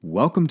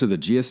Welcome to the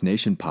GS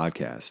Nation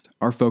podcast.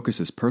 Our focus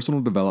is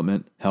personal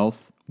development,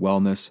 health,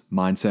 wellness,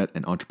 mindset,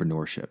 and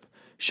entrepreneurship.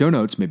 Show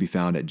notes may be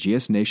found at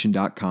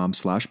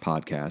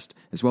gsnation.com/podcast,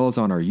 as well as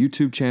on our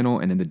YouTube channel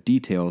and in the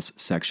details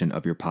section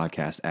of your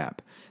podcast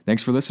app.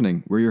 Thanks for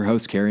listening. We're your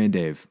hosts, Cary and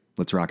Dave.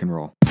 Let's rock and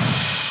roll.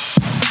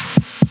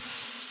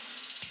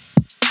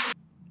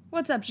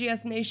 What's up,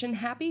 GS Nation?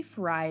 Happy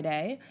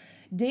Friday.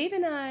 Dave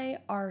and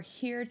I are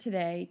here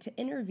today to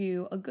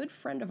interview a good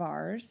friend of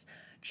ours,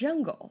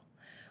 Jungle.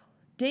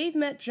 Dave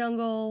met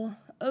Jungle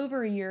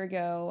over a year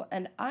ago,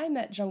 and I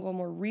met Jungle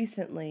more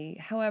recently.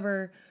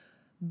 However,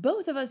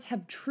 both of us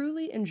have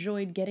truly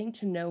enjoyed getting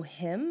to know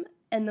him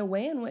and the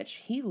way in which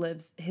he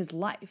lives his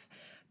life.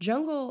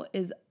 Jungle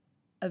is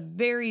a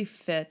very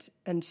fit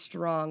and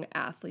strong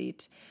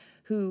athlete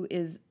who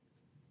is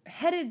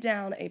headed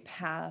down a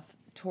path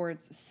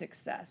towards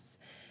success.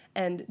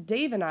 And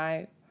Dave and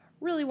I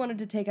really wanted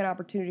to take an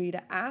opportunity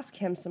to ask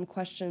him some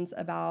questions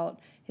about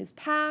his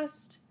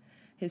past,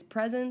 his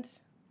present,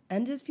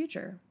 and his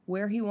future,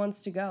 where he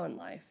wants to go in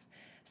life.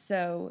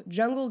 So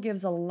Jungle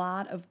gives a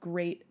lot of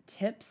great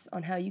tips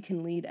on how you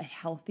can lead a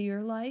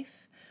healthier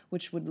life,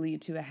 which would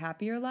lead to a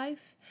happier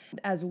life,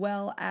 as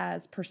well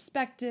as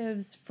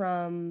perspectives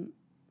from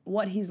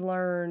what he's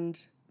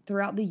learned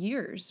throughout the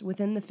years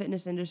within the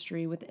fitness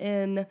industry,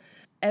 within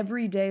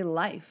everyday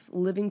life,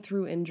 living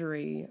through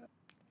injury,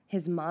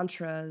 his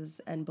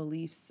mantras and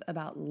beliefs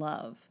about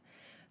love.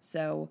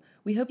 So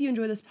we hope you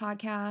enjoy this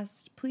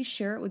podcast. Please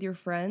share it with your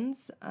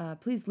friends.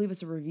 Please leave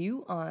us a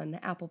review on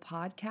Apple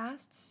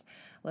Podcasts.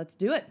 Let's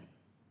do it.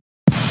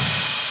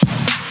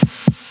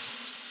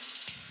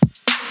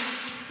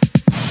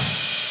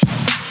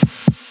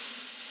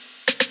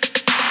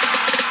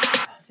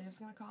 Dave's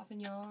gonna cough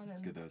and yawn.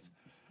 Let's get those.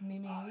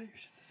 Mimi. Oh, you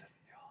shouldn't have said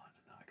yawn.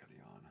 No, I gotta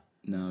yawn.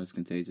 No, it's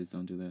contagious.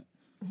 Don't do that.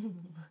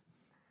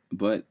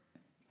 But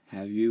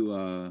have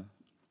you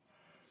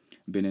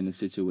been in a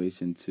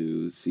situation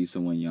to see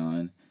someone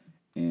yawn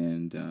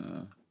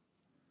and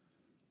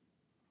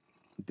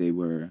they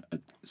were...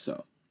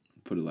 so,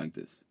 put it like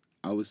this.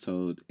 I was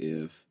told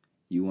if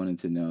you wanted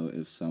to know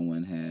if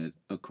someone had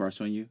a crush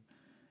on you,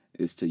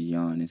 is to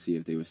yawn and see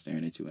if they were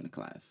staring at you in a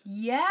class.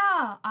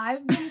 Yeah,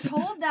 I've been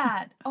told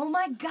that. Oh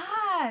my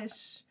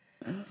gosh.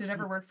 Did it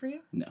ever work for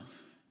you? No.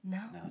 No.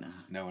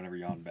 No one ever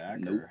yawned back?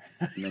 Nope. Or?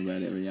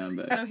 Nobody ever yawned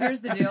back. So here's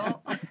the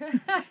deal.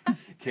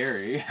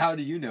 Cary, how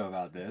do you know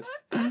about this?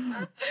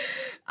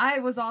 I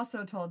was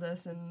also told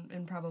this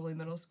in probably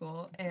middle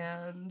school,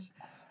 and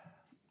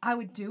I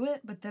would do it,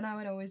 but then I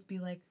would always be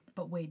like,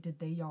 but wait, did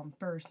they yawn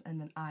first?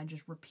 And then I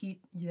just I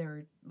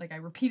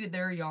repeated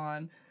their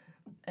yawn,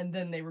 and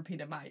then they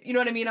repeated mine. You know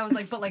what I mean? I was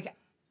like, but like,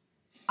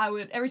 I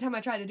would, every time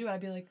I tried to do it, I'd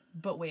be like,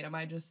 but wait, am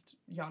I just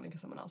yawning because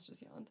someone else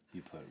just yawned?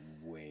 You put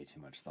way too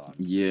much thought.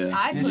 Yeah.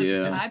 I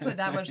put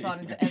that much thought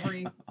into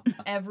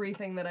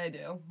everything that I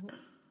do.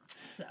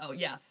 So,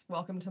 yes,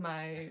 welcome to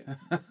my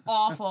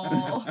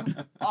awful,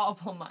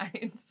 awful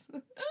mind. I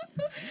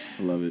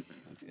love it.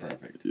 That's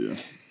perfect. Yeah.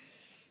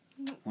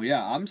 Well,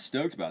 yeah, I'm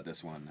stoked about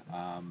this one.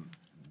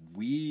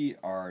 We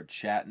are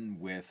chatting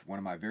with one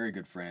of my very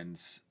good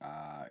friends,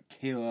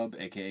 Caleb,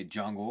 a.k.a.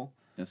 Jungle.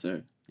 Yes,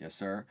 sir. Yes,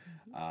 sir.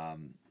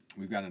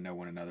 We've gotten to know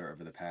one another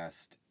over the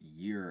past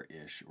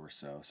year-ish or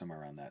so,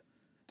 somewhere around that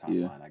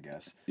timeline, I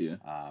guess. Yeah.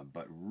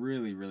 But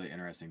really, really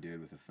interesting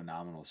dude with a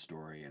phenomenal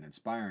story, an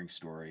inspiring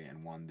story,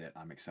 and one that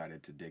I'm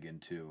excited to dig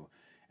into.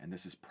 And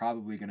this is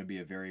probably going to be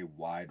a very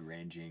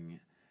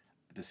wide-ranging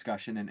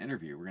discussion and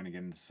interview. We're going to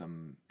get into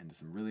some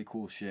really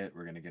cool shit.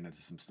 We're going to get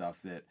into some stuff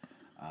that...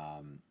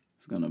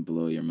 it's going to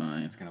blow your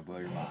mind. It's going to blow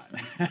your mind.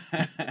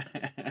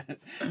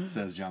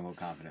 Says Jungle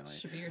confidently.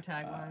 Should be your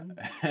tagline.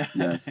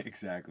 Yes.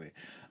 Exactly.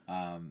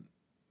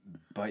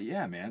 But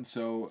yeah, man,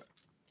 so...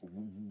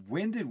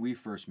 when did we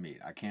first meet?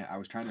 I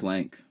was trying to...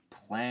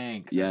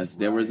 Plank. Yes,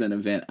 there was an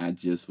event. I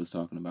just was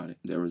talking about it.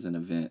 There was an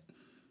event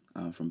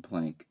from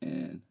Plank,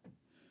 and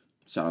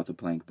shout out to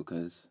Plank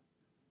because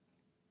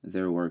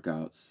their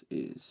workouts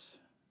is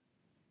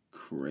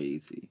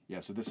crazy. Yeah,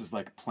 so this is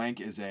like,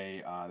 Plank is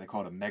they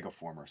call it a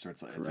megaformer. So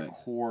it's a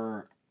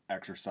core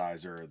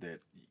exerciser that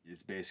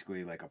is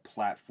basically like a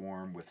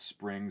platform with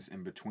springs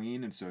in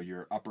between, and so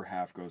your upper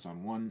half goes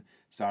on one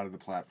side of the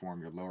platform,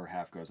 your lower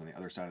half goes on the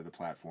other side of the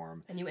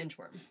platform, and you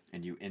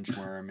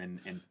inchworm and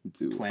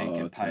plank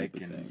and pike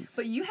and things.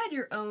 But you had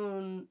your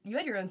own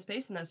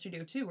space in that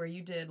studio too, where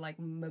you did like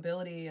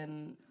mobility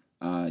and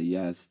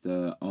yes,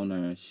 the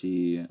owner,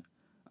 she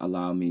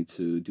allowed me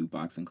to do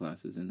boxing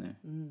classes in there.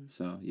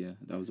 So yeah,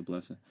 that was a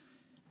blessing.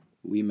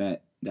 We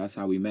met. That's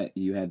how we met.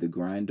 You had the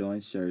grind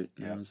on shirt,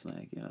 and I was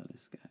like, yo,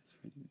 this guy's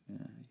pretty...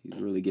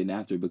 he's really getting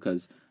after it,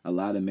 because a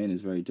lot of men,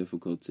 it's very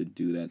difficult to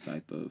do that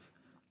type of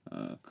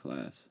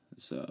class.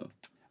 So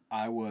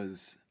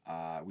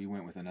we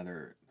went with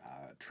another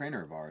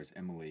trainer of ours,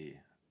 Emily,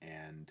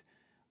 and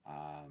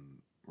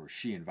or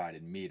she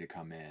invited me to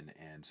come in,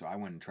 and so I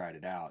went and tried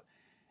it out,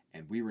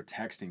 and we were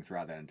texting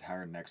throughout that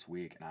entire next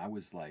week, and I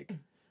was like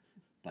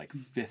like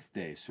 5th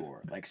day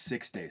sore, like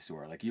 6th day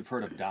sore. Like you've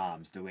heard of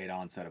DOMS, delayed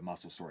onset of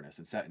muscle soreness,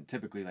 and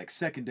typically like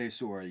 2nd day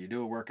sore. You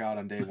do a workout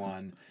on day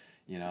 1,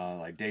 you know,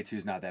 like day 2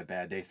 is not that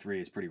bad, day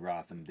 3 is pretty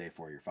rough, and day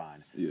 4 you're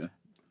fine. Yeah.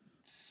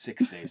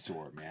 6th day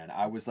sore, man.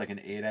 I was like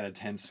an 8 out of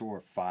 10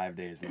 sore 5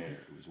 days later.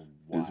 It was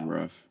wild. It was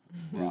rough.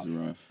 It was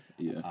rough.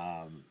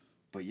 Yeah.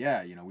 But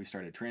yeah, you know, we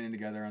started training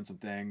together on some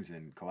things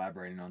and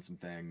collaborating on some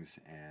things,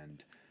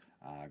 and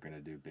going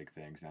to do big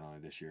things not only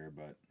this year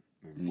but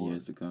moving forward.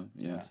 Years to come.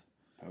 Yes.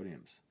 Yeah,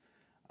 podiums.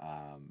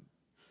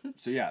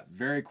 So yeah,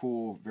 very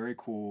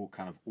cool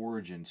kind of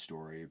origin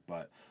story.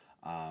 But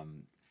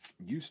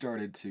you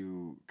started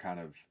to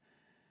kind of.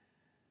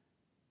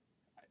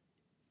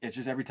 It's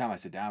just every time I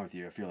sit down with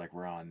you, I feel like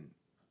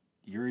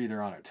you're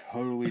either on a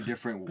totally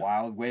different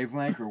wild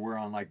wavelength or we're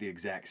on like the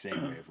exact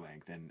same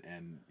wavelength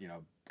and you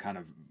know, kind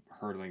of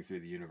hurtling through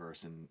the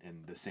universe in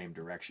the same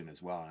direction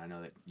as well. And I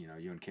know that, you know,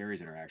 you and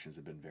Cary's interactions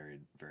have been very,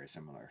 very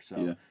similar.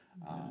 So,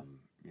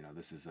 you know,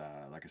 this is,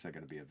 like I said,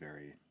 going to be a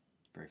very,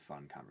 very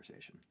fun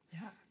conversation.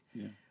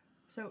 Yeah.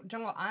 So,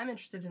 Jungle, I'm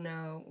interested to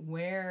know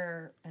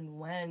where and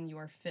when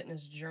your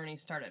fitness journey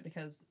started,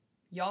 because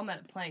y'all met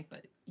at Plank,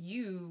 but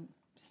you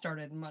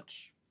started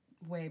much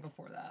way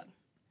before that.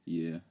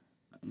 Yeah.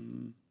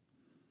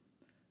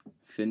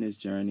 Fitness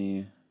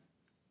journey,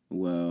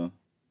 well,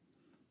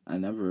 I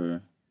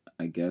never,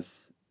 I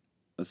guess,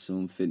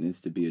 assumed fitness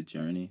to be a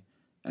journey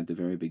at the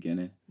very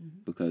beginning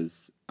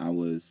because I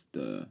was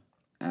the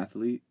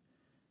athlete.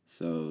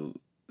 So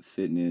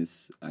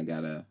fitness, I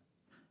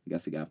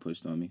guess it got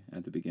pushed on me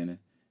at the beginning.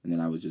 And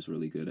then I was just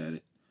really good at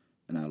it.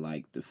 And I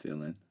liked the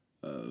feeling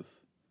of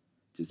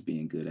just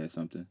being good at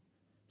something.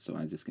 So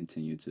I just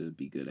continued to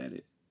be good at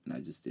it. And I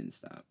just didn't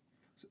stop.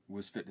 So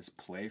was fitness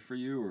play for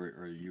you,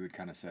 or you had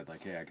kind of said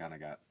like, hey, I kind of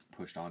got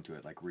pushed onto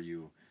it? Like, were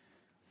you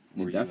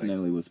it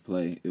definitely like... was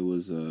play. It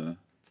was a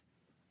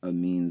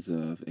means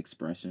of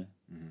expression.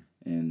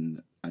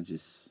 And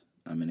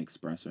I'm an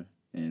expressor.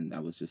 And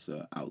that was just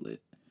an outlet,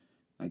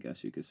 I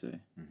guess you could say.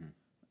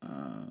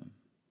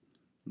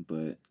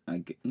 But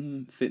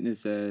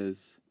fitness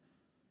as,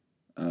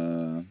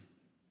 I'm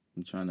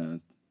trying to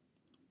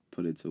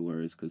put it to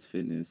words because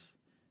fitness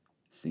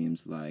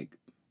seems like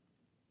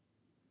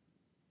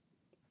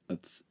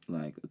it's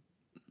like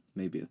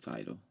maybe a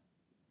title.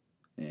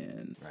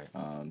 And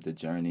the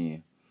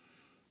journey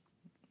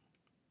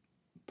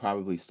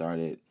probably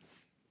started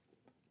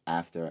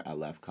after I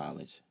left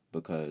college,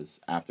 because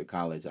after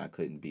college I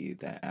couldn't be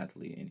that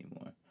athlete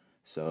anymore.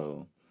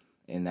 So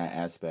in that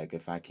aspect,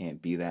 if I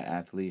can't be that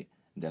athlete,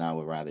 then I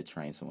would rather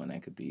train someone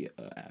that could be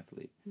an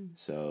athlete.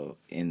 So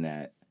in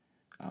that,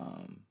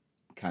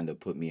 kind of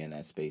put me in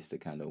that space to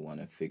kind of want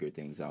to figure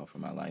things out for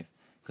my life,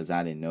 because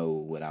I didn't know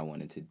what I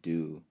wanted to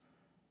do,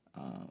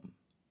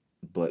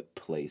 but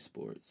play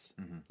sports.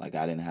 Like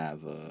I didn't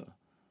have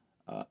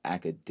a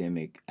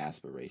academic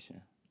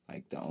aspiration.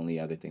 Like the only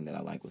other thing that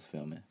I liked was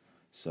filming.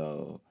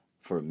 So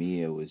for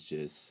me, it was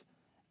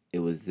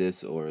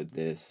this or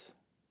this.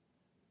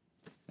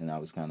 And that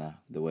was kind of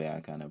the way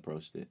I kind of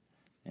approached it.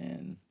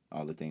 And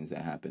all the things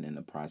that happened in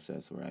the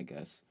process were, I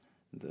guess,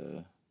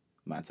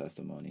 my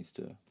testimonies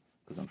too.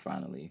 Because I'm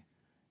finally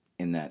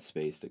in that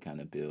space to kind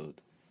of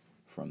build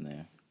from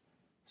there.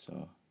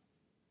 So,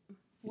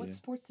 What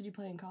sports did you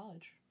play in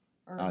college?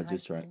 Or I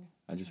just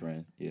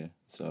ran, yeah.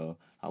 So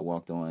I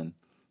walked on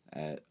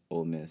at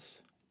Ole Miss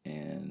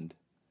and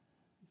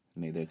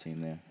made their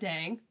team there.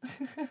 Dang.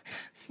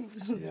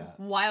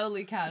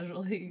 Wildly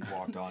casually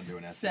walked on to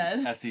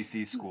an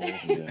SEC school.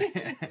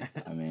 Yeah.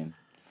 I mean,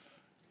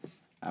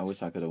 I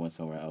wish I could have went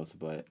somewhere else,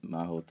 but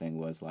my whole thing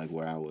was like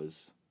where I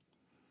was,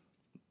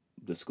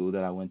 the school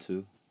that I went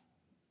to,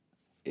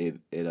 it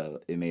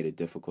made it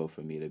difficult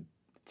for me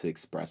to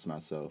express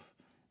myself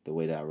the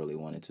way that I really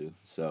wanted to.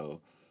 So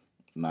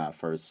my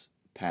first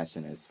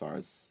passion as far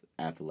as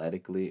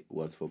athletically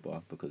was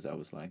football, because that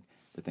was like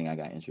the thing I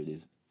got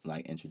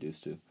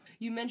introduced to.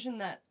 You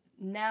mentioned that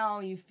now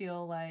you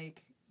feel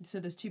like, so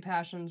those two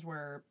passions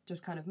were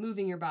just kind of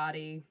moving your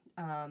body,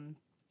 and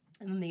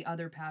then the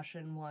other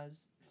passion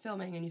was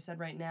filming, and you said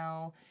right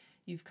now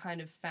you've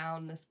kind of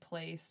found this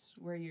place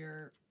where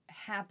you're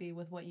happy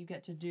with what you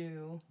get to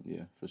do.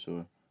 Yeah, for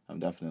sure. I'm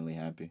definitely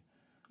happy.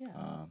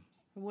 Yeah.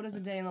 What does a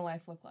day in the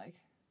life look like?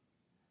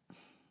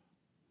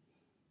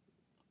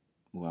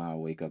 Well, I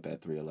wake up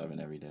at 3:11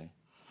 every day.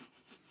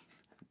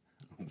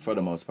 For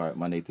the most part,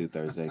 Monday through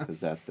Thursday, because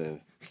that's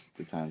the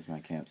times my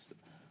camps,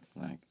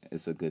 like,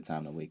 it's a good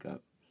time to wake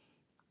up.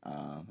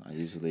 I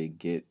usually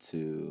get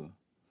to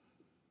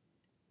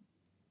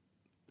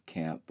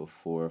camp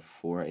before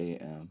 4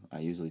 a.m. I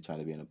usually try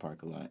to be in the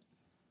park a lot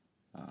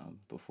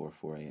before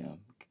 4 a.m.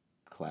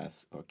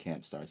 Class or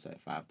camp starts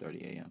at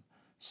 5:30 a.m.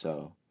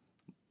 So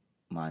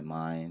my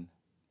mind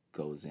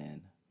goes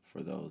in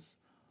for those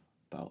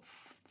about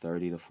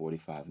 30 to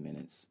 45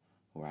 minutes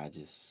where I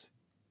just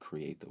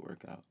create the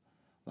workout.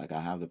 Like,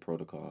 I have the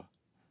protocol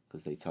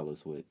because they tell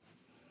us what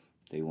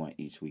they want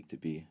each week to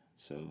be.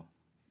 So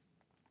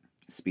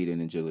speed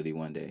and agility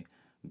one day,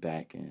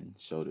 back and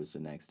shoulders the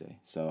next day.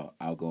 So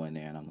I'll go in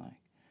there and I'm like,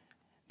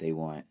 they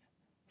want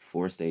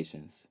 4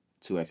 stations,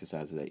 2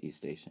 exercises at each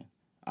station.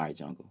 All right,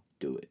 Jungle,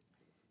 do it.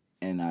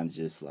 And I'm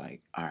just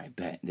like, all right,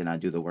 bet. Then I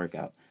do the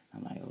workout.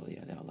 I'm like, oh,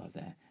 yeah, they'll love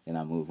that. Then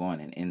I move on.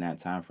 And in that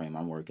time frame,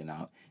 I'm working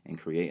out and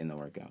creating the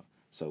workout.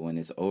 So when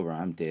it's over,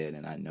 I'm dead,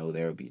 and I know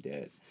they'll be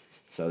dead.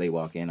 So they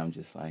walk in, I'm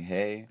just like,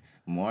 hey,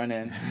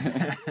 morning.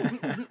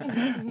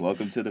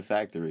 Welcome to the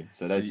factory.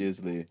 So that's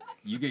usually...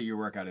 You get your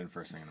workout in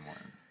first thing in the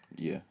morning.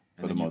 Yeah,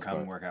 for the most part. And you come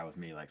and work out with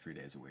me like 3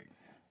 days a week.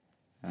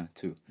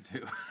 2.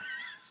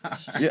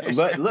 Yeah,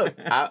 but look,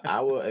 I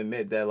will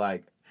admit that,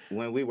 like,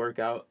 when we work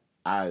out,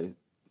 I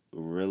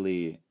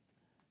really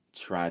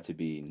try to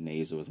be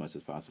nasal as much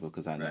as possible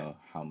because I know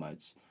how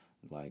much,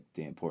 like,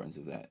 the importance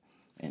of that.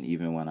 And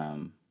even when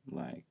I'm,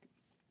 like,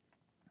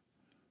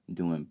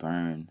 doing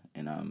burn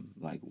and I'm,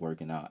 like,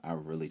 working out, I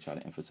really try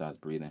to emphasize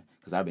breathing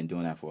because I've been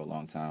doing that for a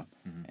long time.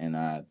 Mm-hmm. And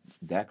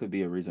that could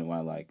be a reason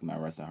why, like, my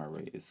resting heart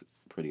rate is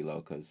pretty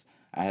low because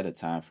I had a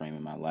time frame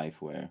in my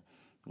life where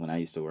when I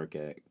used to work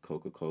at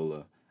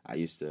Coca-Cola, I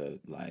used to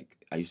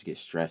get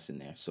stressed in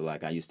there. So,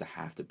 like, I used to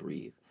have to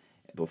breathe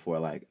before,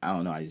 like, I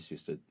don't know, I just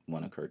used to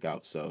want to kirk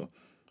out. So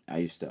I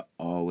used to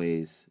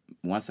always,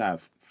 once I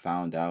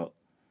found out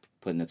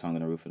putting the tongue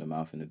in the roof of the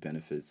mouth and the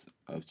benefits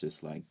of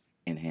just, like,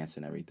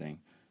 enhancing everything,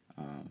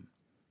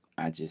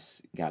 I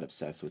just got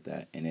obsessed with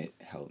that, and it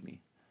helped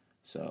me.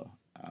 So,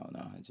 I don't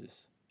know,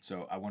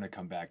 So I want to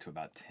come back to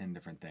about 10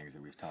 different things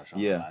that we've touched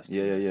on the last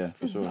 2 minutes.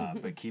 For sure.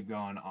 But keep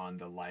going on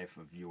the life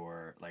of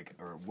your, like,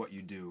 or what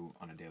you do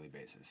on a daily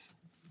basis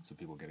so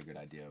people get a good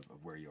idea of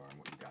where you are and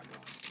what you got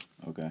going.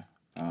 Okay.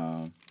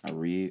 I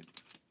read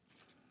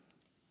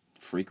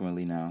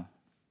frequently now.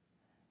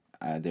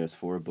 There's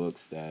 4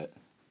 books that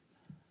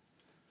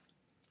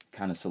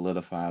kind of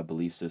solidify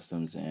belief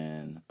systems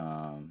and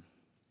on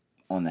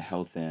the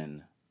health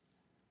and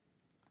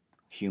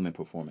human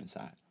performance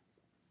side.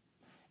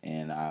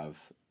 And I've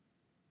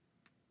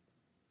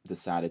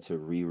decided to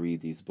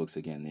reread these books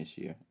again this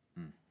year.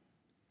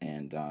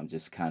 And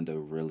just kind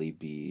of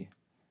really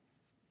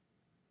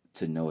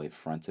to know it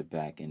front to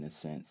back in a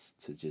sense,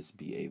 to just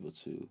be able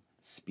to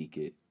speak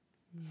it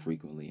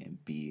frequently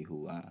and be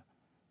who I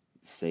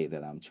say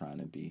that I'm trying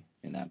to be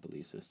in that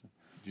belief system.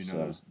 Do you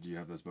know do you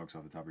have those books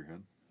off the top of your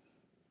head?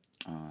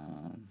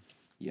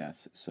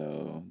 Yes.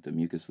 So The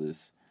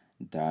Mucusless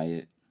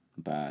Diet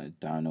by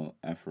Darnell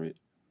Everett.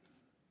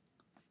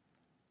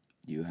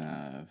 You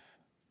have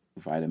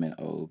Vitamin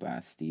O by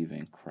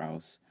Stephen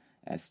Krauss,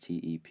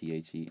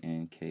 StephenKraus.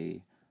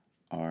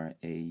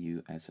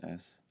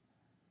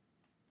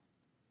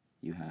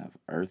 You have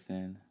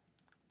Earthen.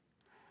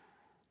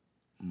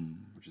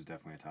 Which is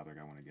definitely a topic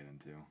I want to get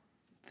into.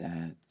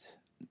 That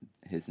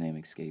his name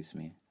escapes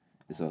me.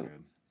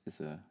 And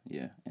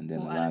then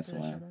we'll the last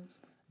one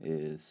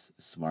is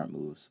Smart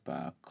Moves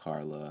by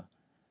Carla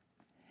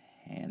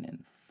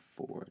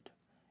Hannaford,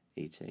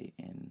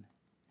 HANNARDFORD,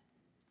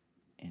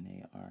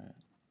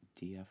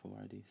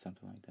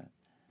 something like that.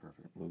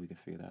 Perfect. Well, we can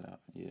figure that out.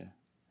 Yeah.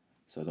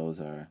 So those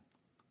are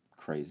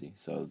crazy.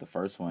 So the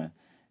first one,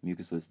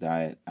 Mucusless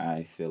Diet,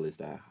 I feel is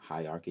the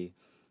hierarchy,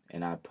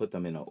 and I put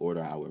them in the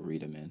order I would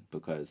read them in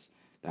because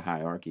the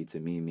hierarchy to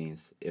me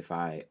means if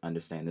I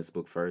understand this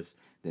book first,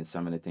 then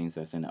some of the things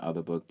that's in the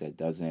other book that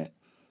doesn't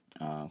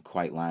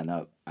quite line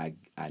up, I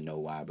know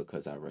why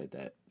because I read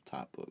that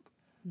top book.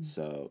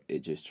 So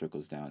it just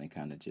trickles down and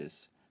kind of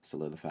just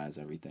solidifies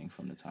everything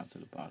from the top to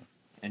the bottom.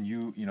 And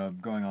you know,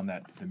 going on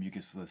the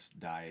mucusless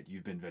diet,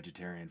 you've been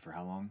vegetarian for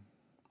how long?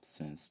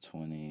 Since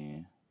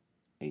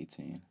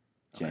 2018,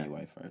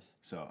 January 1st.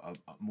 So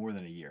more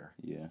than a year.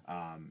 Yeah.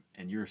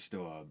 And you're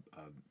still a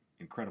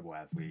incredible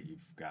athlete.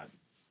 You've got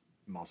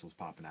muscles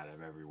popping out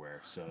of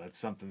everywhere. So that's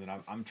something that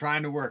I'm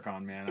trying to work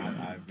on, man.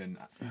 I've been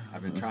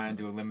trying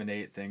to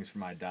eliminate things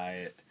from my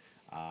diet.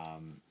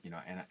 You know,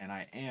 and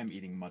I am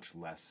eating much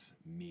less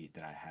meat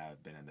than I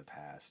have been in the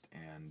past,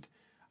 and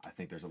I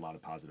think there's a lot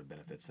of positive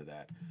benefits to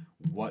that.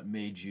 What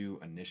made you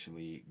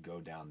initially go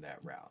down that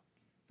route?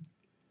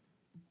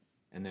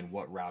 And then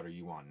what route are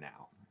you on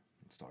now?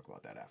 Let's talk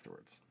about that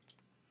afterwards.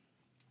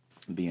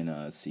 Being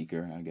a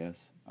seeker, I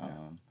guess.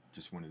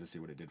 Just wanted to see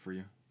what it did for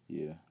you?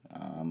 Yeah.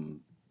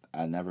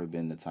 I've never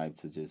been the type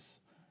to just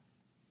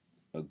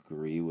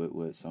agree with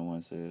what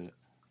someone said,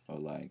 or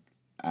like,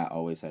 I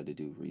always had to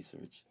do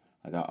research.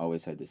 Like, I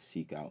always had to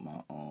seek out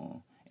my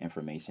own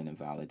information and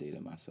validate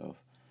it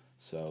myself.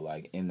 So,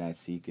 like, in that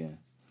seeking,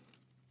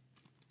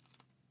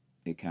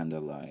 it kind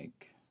of,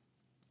 like,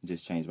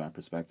 just changed my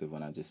perspective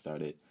when I just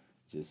started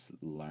just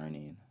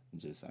learning.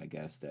 Just, I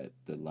guess, that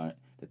the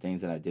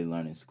things that I did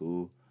learn in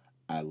school,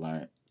 I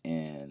learned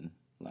in,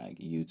 like,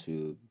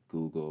 YouTube,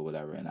 Google,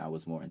 whatever, and I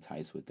was more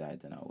enticed with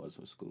that than I was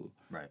with school.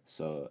 Right.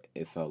 So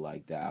it felt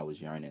like that I was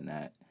yearning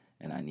that,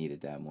 and I needed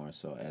that more.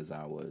 So as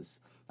I was,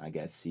 I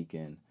guess,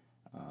 seeking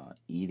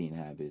eating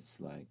habits,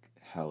 like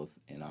health,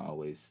 and I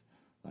always,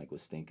 like,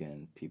 was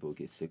thinking people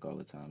get sick all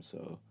the time,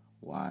 so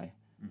why?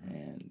 Mm-hmm.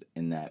 And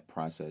in that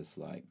process,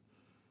 like,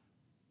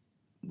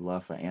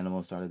 love for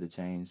animals started to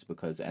change,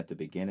 because at the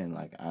beginning,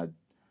 like, I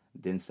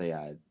didn't say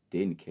I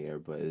didn't care,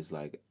 but it's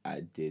like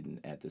I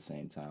didn't at the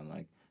same time.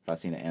 Like, If I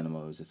seen an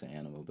animal, it was just an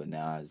animal. But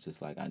now it's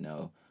just like I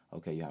know,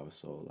 okay, you have a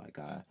soul. Like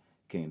I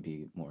can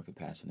be more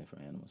compassionate for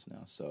animals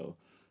now. So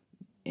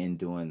in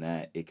doing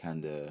that, it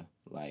kind of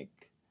like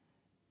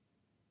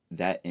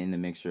that in the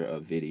mixture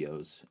of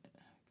videos,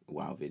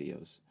 wild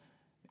videos,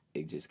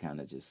 it just kind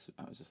of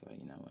I was just like,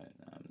 you know what,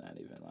 I'm not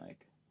even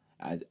like,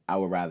 I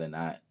would rather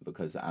not,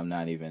 because I'm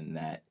not even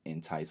that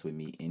enticed with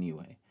meat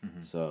anyway.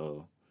 Mm-hmm.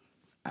 So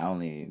I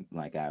only,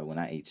 like, when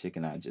I ate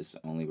chicken, I just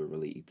only would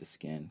really eat the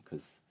skin,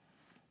 because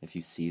if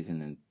you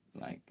season it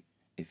right,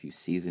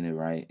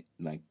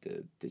 like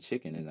the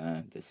chicken is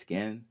on the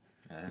skin,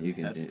 you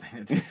can do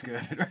it tastes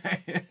good,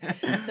 right?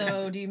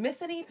 So do you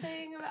miss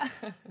anything about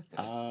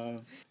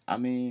I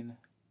mean,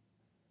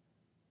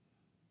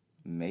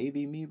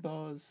 maybe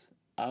meatballs.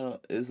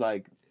 It's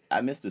like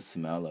I miss the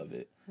smell of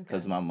it,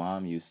 because my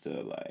mom used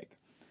to, like,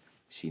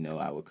 she know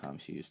I would come,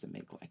 she used to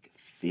make like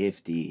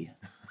 50,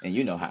 and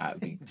you know how I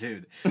be.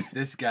 Dude,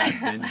 this guy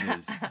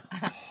binges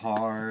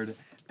hard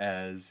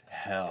as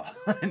hell.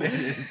 And it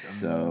is amazing.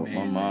 So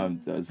my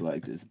mom does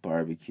like this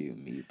barbecue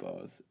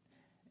meatballs,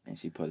 and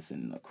she puts it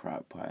in a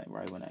crock pot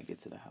right when I get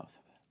to the house.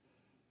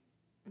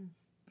 I'm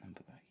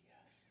like,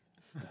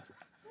 yes,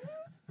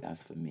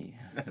 that's for me.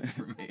 That's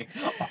for me.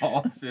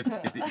 All 50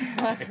 of these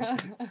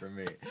things for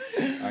me.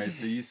 All right,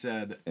 so you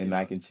said... And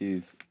mac and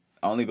cheese.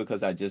 Only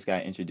because I just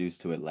got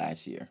introduced to it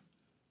last year.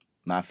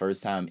 My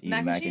first time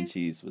eating mac and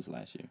cheese was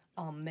last year.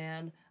 Oh,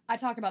 man. I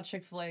talk about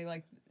Chick-fil-A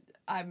like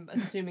I'm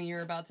assuming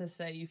you're about to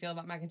say you feel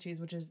about mac and cheese,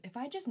 which is, if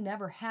I just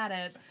never had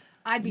it,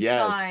 I'd be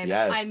fine.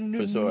 Yes, I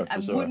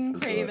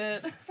wouldn't crave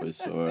it. For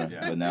sure.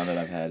 Yeah. But now that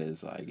I've had it,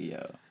 it's like,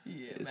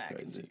 it's mac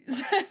crazy. And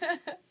cheese.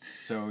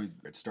 So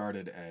it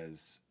started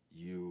as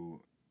you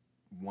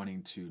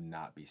wanting to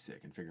not be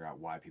sick and figure out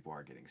why people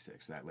are getting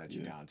sick. So that led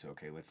you down to,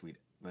 okay, let's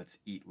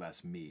eat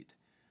less meat.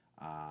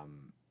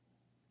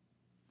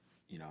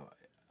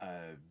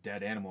 A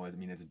dead animal, I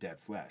mean, it's dead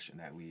flesh, and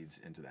that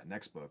leads into that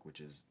next book, which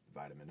is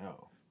vitamin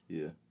O.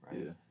 Yeah.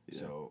 Right? Yeah.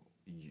 So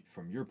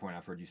from your point,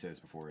 I've heard you say this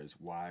before, is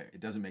why it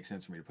doesn't make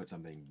sense for me to put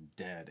something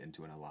dead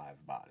into an alive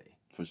body.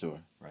 For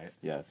sure. Right?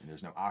 Yes. And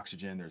there's no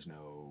oxygen, there's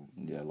no...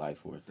 life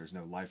force. There's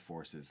no life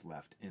forces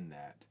left in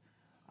that.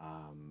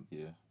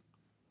 Yeah.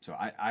 So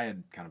I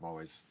had kind of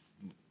always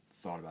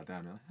thought about that.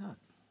 I'm like,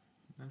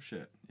 no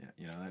shit.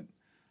 Yeah, that...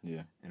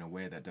 Yeah. In a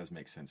way, that does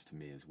make sense to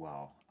me as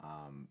well.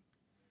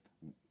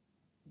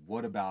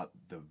 What about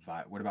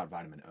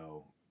vitamin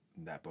O?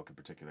 That book in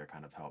particular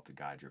kind of helped to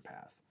guide your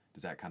path.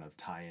 Does that kind of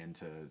tie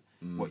into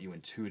what you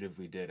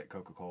intuitively did at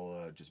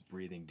Coca-Cola, just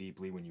breathing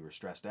deeply when you were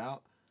stressed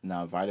out?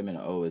 Now, vitamin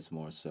O is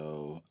more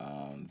so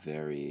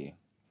very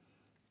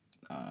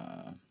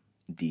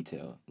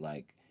detailed.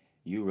 Like,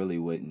 you really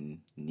wouldn't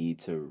need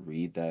to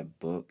read that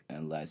book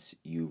unless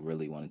you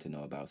really wanted to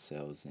know about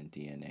cells and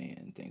DNA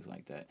and things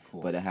like that.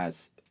 Cool. But it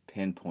has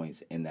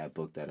pinpoints in that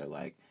book that are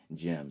like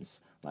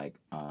gems. Like,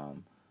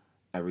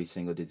 every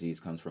single disease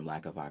comes from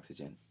lack of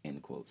oxygen,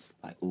 end quotes.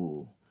 Like,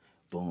 ooh,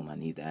 boom, I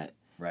need that.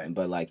 Right.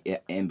 But like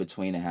in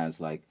between, it has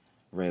like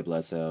red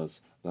blood cells,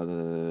 blah, blah,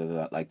 blah, blah,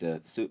 blah.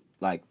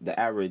 Like the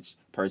average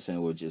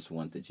person would just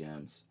want the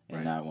gems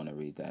and not want to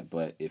read that.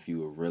 But if you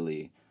were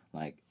really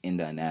like in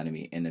the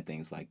anatomy, in the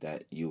things like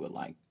that, you would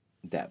like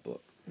that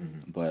book.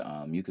 Mm-hmm. But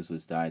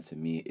mucusless diet to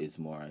me is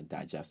more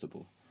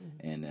digestible,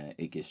 and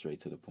it gets straight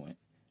to the point.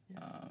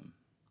 Yeah.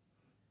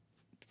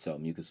 So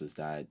mucusless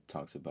diet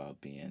talks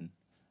about being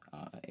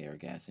an air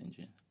gas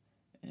engine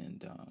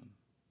and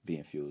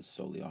being fueled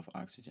solely off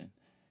oxygen.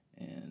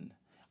 And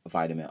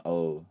vitamin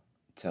O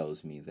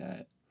tells me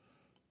that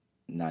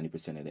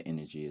 90% of the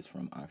energy is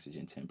from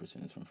oxygen,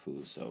 10% is from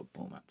food. So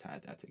boom, I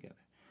tied that together.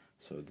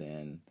 So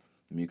then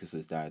the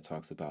mucusless diet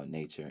talks about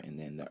nature, and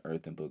then the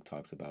earthen book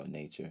talks about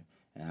nature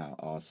and how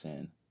all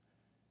sin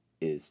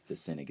is the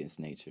sin against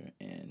nature,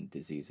 and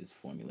diseases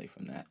formulate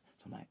from that.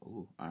 So I'm like,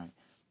 ooh, all right,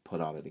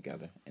 put all it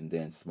together. And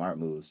then Smart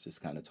Moves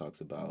just kind of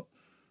talks about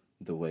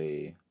the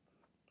way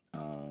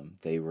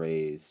they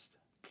raised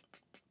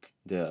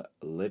the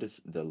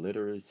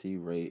literacy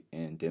rate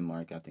in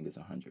Denmark, I think, is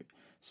 100.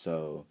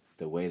 So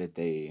the way that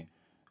they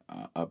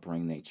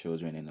upbring their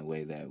children and the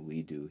way that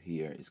we do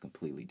here is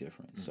completely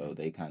different. Mm-hmm. So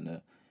they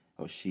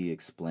she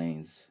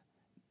explains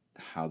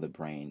how the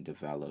brain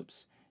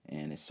develops,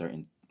 and it's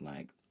certain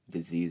like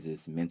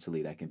diseases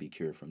mentally that can be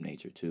cured from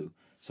nature too.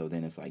 So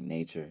then it's like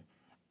nature,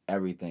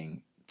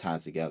 everything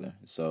ties together.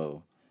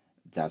 So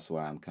that's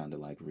why I'm kind of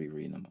like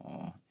rereading them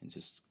all and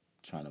just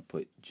trying to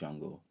put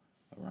jungle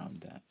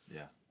around that.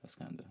 Yeah. That's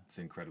kind of... It's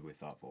incredibly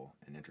thoughtful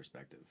and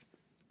introspective.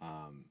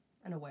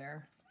 And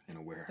aware.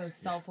 Both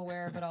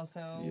self-aware, but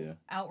also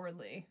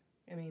outwardly.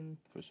 I mean...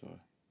 For sure.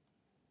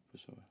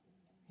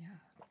 Yeah.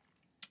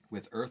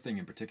 With earthing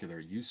in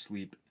particular, you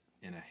sleep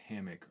in a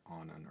hammock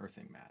on an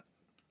earthing mat.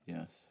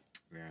 Yes.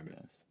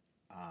 Yes.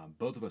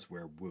 Both of us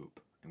wear Whoop,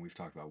 and we've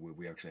talked about Whoop.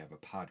 We actually have a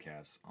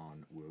podcast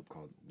on Whoop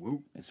called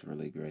Whoop. It's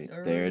really great.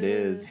 There it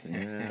is.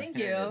 Yeah. Thank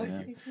you.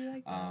 Thank you. You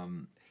like that.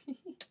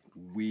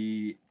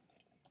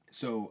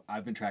 So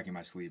I've been tracking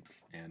my sleep,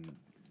 and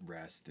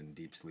rest and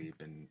deep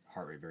sleep and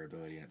heart rate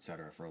variability and et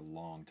cetera for a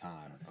long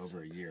time,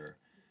 over a year.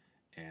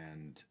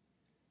 And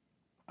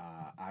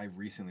I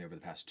recently, over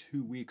the past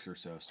 2 weeks or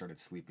so, started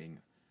sleeping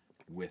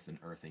with an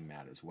earthing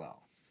mat as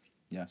well.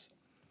 Yes.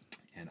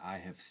 And I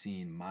have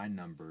seen my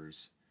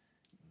numbers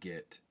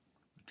get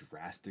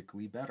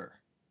drastically better.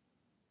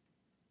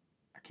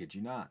 I kid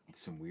you not.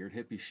 It's some weird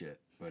hippie shit,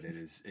 but it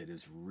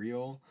is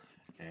real,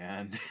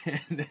 and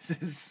this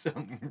is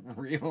some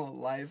real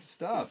life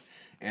stuff.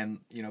 And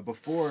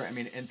before,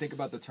 and think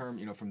about the term,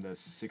 from the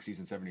 60s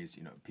and 70s,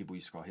 people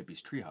used to call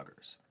hippies tree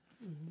huggers.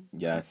 Mm-hmm.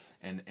 Yes.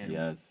 And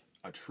yes.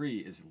 A tree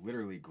is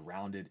literally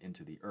grounded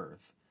into the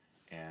earth,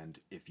 and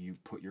if you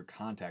put your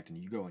contact and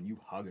you go and you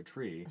hug a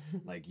tree,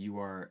 like, you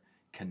are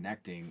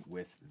connecting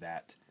with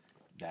that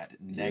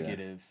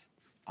negative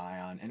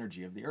ion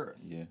energy of the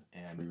earth. Yeah.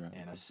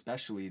 And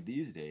especially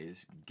these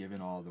days,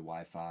 given all the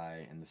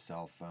Wi-Fi and the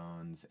cell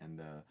phones and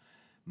the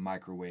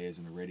microwaves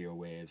and the radio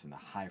waves and the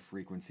high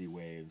frequency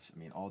waves,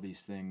 all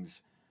these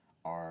things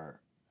are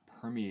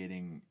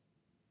permeating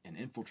and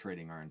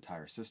infiltrating our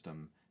entire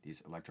system,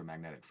 these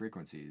electromagnetic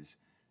frequencies,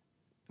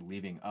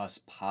 leaving us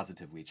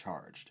positively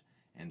charged.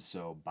 And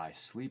so by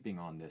sleeping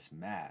on this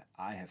mat,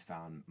 I have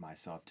found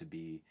myself to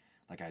be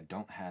like, I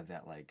don't have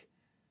that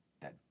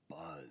that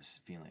buzz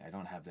feeling. I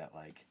don't have that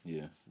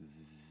zzz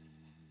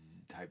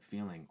type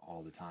feeling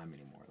all the time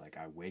anymore. Like,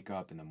 I wake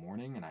up in the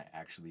morning and I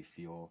actually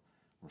feel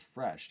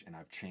refreshed, and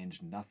I've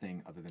changed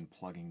nothing other than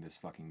plugging this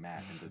fucking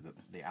mat into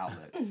the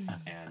outlet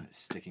and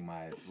sticking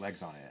my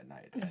legs on it at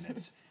night, and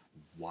it's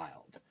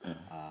wild.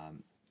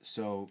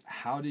 So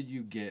how did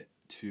you get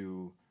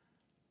to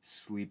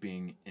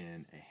sleeping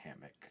in a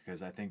hammock?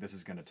 Because I think this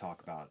is going to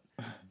talk about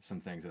some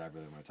things that I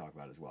really want to talk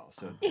about as well.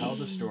 So tell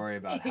the story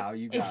about how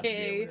you got to be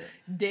able to...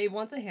 Dave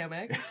wants a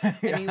hammock,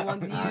 and he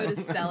wants you to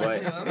sell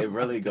it to him. It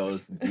really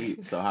goes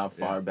deep. So how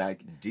far back?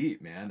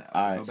 Deep, man.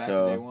 All right, go back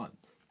to day one.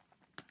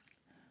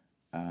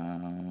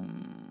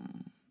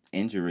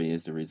 Injury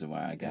is the reason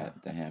why I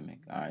got the hammock.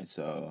 All right,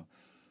 so...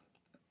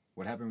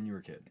 What happened when you were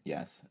a kid?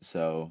 Yes.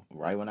 So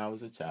right when I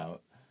was a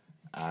child,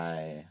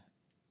 I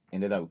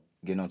ended up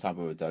getting on top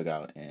of a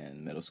dugout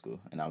in middle school,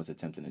 and I was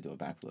attempting to do a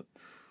backflip.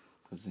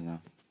 Because,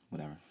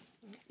 whatever.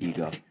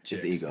 Ego.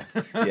 Just ego.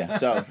 Yeah,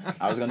 so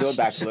I was going to do a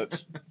backflip,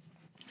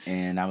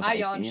 and I was she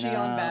yawned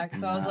back,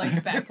 so I was like,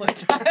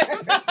 backflip time.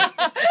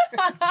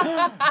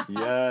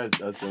 Yes,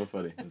 that's so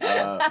funny.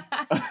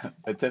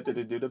 Attempted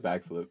to do the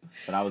backflip,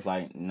 but I was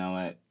like, you know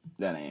what?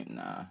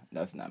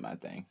 That's not my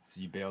thing. So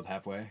you bailed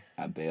halfway?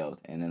 I bailed,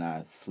 and then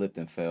I slipped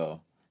and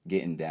fell,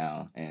 getting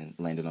down, and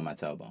landed on my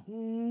tailbone.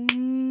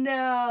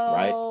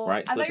 No.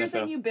 Right. I thought you were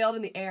saying you bailed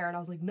in the air, and I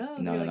was like, no.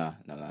 No, not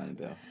in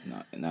the bail.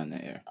 Not in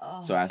the air.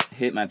 Oh. So I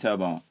hit my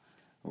tailbone.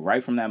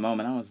 Right from that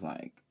moment, I was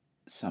like,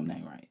 something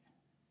ain't right.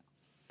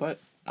 But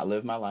I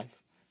lived my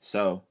life.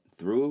 So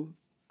through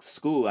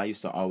school, I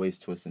used to always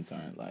twist and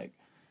turn, like,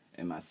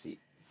 in my seat.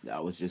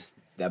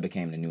 That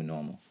became the new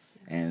normal.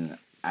 And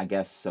I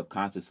guess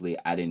subconsciously,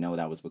 I didn't know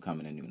that was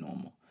becoming a new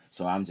normal.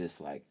 So I'm just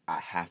like, I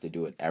have to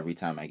do it every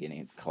time I get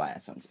in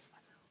class. I'm just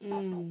like,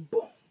 boom, boom,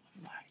 boom.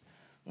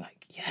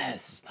 Like,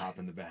 yes.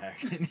 Popping the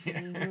back.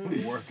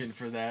 Working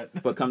for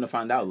that. But come to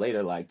find out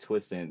later, like,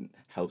 twisting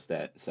helps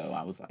that. So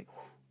I was like,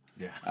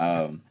 whew.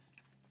 Yeah.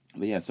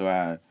 But yeah, so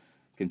I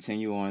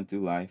continue on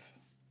through life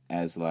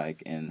as,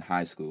 like, in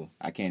high school.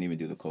 I can't even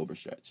do the Cobra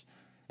stretch.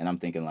 And I'm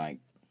thinking, like,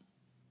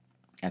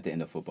 at the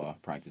end of football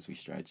practice, we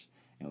stretch.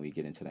 And we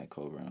get into that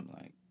Cobra. And I'm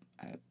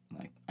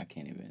like, I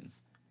can't even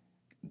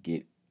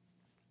get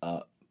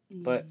up.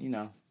 But,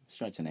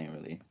 stretching ain't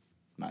really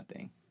my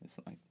thing. It's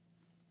like,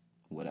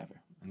 whatever.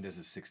 And this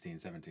is 16,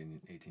 17,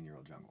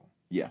 18-year-old jungle.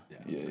 Yeah.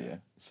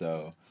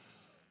 So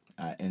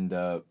I end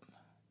up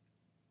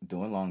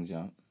doing long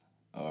jump,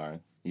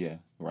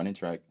 running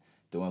track,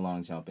 doing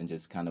long jump, and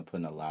just kind of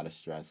putting a lot of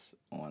stress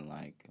on,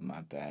 like,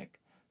 my back.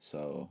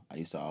 So I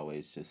used to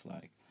always just,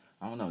 like,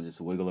 I don't know,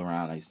 just wiggle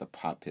around. I used to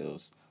pop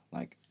pills,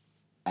 like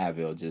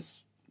Advil,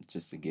 just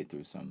to get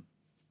through some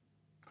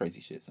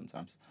crazy shit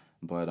sometimes.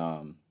 But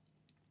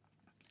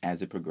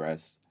as it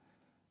progressed,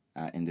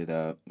 I ended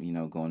up,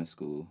 going to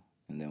school.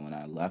 And then when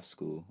I left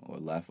school or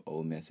left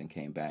Ole Miss and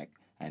came back,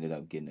 I ended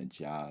up getting a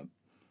job,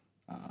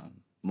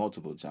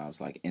 multiple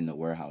jobs, like in the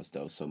warehouse,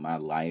 though. So my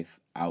life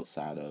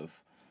outside of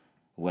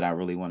what I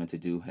really wanted to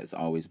do has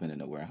always been in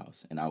the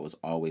warehouse. And I was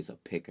always a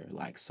picker,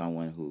 like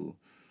someone who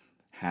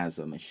has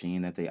a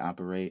machine that they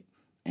operate,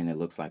 and it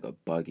looks like a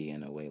buggy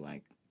in a way,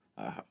 like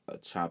a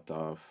chopped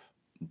off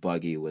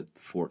buggy with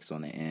forks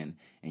on the end,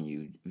 and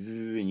you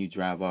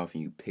drive off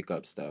and you pick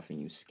up stuff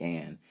and you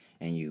scan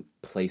and you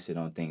place it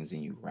on things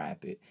and you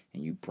wrap it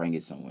and you bring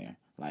it somewhere.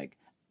 Like,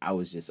 I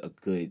was just a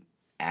good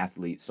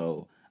athlete.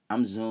 So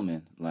I'm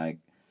zooming, like,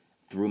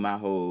 through my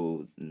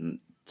whole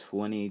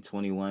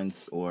 2021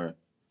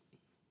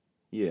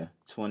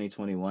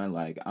 2021,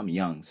 like, I'm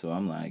young, so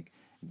I'm like,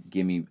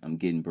 I'm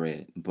getting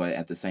bread. But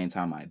at the same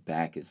time, my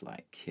back is,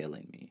 like,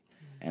 killing me.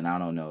 And I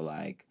don't know,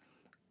 like,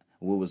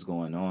 what was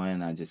going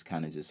on. I just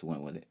kind of just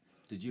went with it.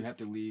 Did you have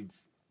to leave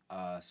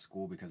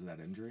school because of that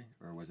injury,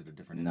 or was it a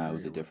different injury? No, it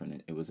was a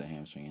different. It was a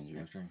hamstring injury.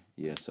 Hamstring?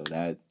 Yeah, so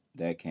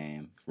that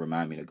came,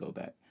 remind me to go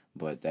back.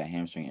 But that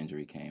hamstring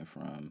injury came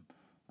from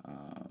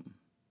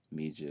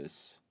me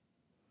just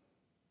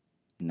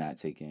not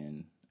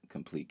taking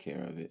complete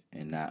care of it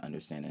and not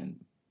understanding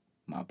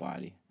my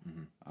body.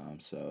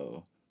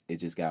 So it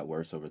just got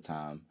worse over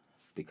time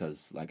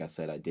because, like I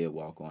said, I did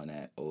walk on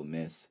at Ole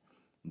Miss,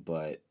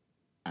 but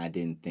I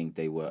didn't think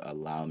they would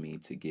allow me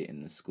to get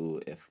in the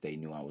school if they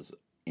knew I was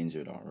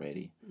injured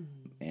already.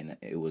 And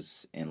it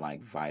was in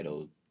like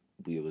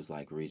it was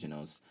like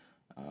regionals,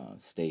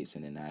 states,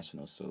 and then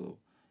nationals. So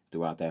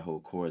throughout that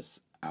whole course,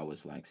 I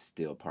was like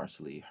still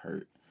partially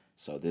hurt.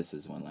 So this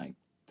is when like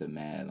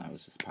I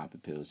was just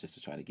popping pills just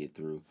to try to get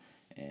through.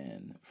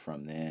 And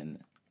from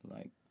then,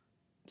 like,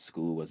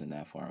 school wasn't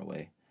that far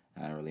away.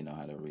 I didn't really know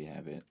how to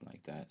rehab it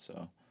like that.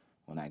 So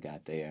when I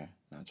got there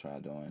and I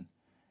tried doing,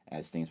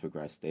 as things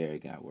progressed there,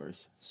 it got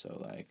worse. So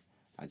like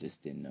I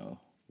just didn't know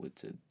what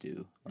to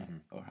do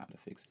or how to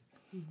fix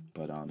it.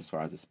 But as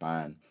far as the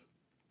spine,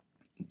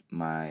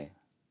 my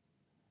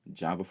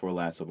job before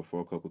last, so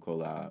before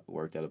Coca-Cola, I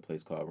worked at a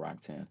place called Rock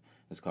 10.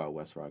 It's called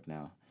West Rock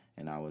now.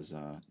 And I was,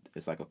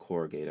 it's like a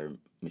corrugator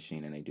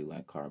machine, and they do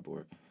like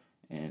cardboard.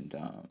 And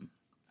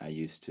I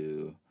used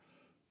to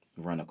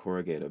run a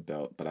corrugator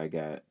belt, but I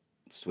got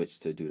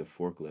switched to do the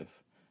forklift.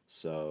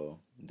 So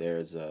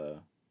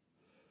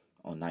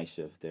on night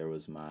shift, there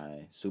was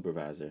my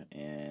supervisor,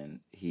 and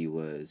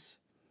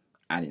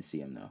I didn't see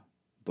him though.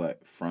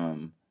 But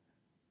from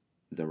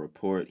the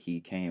report, he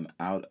came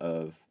out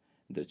of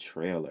the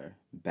trailer,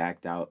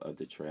 backed out of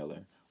the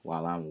trailer,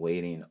 while I'm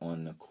waiting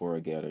on the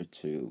corrugator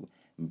to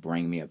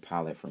bring me a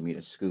pallet for me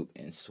to scoop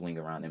and swing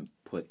around and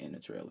put in the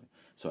trailer.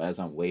 So as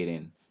I'm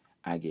waiting,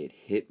 I get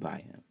hit by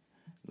him,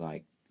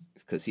 like,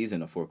 because he's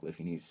in a forklift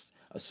and he's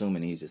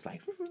assuming he's just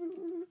like,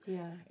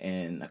 yeah.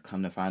 And I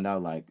come to find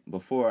out, like,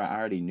 before I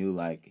already knew,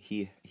 like,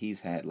 he's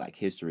had like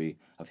history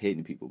of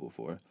hitting people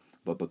before,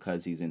 but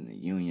because he's in the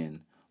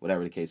union,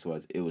 whatever the case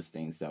was, it was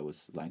things that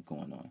was like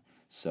going on.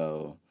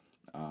 So,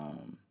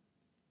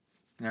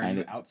 Are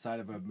you outside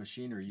of a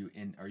machine, or are you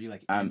in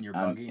your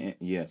buggy?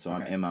 So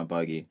okay. I'm in my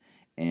buggy,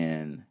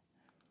 and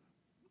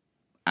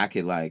I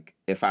could, like,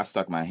 if I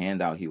stuck my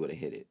hand out, he would have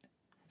hit it.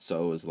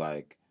 So it was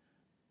like,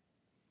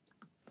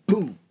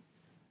 boom.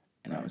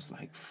 And I was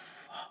like,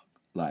 fuck.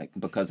 Like,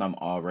 because I'm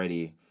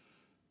already,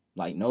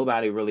 like,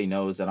 nobody really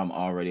knows that I'm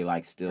already,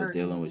 like, still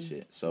dealing with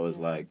shit. So it's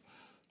like,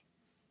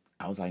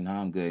 I was like,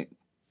 nah, I'm good.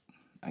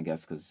 I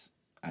guess because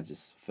I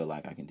just feel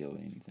like I can deal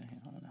with anything.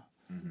 I don't know.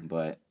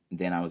 But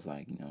then I was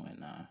like, you know what,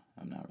 nah,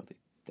 I'm not really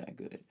that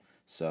good.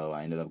 So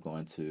I ended up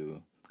going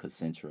to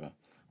Concentra,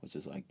 which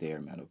is like their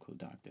medical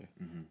doctor.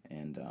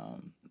 And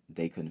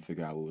they couldn't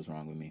figure out what was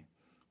wrong with me.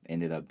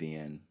 Ended up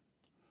being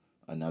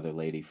another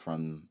lady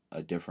from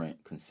a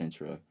different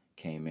Concentra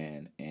came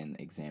in and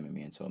examined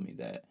me and told me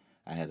that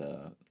I had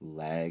a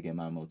lag in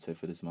my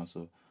multifidus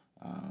muscle,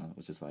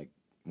 which is like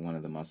one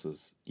of the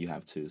muscles. You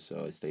have two,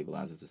 so it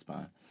stabilizes the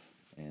spine.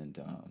 And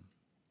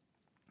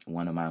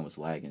one of mine was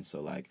lagging,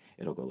 so like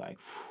it'll go like,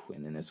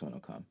 and then this one will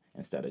come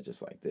instead of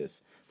just like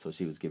this. So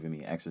she was giving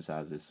me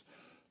exercises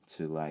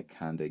to like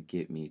kind of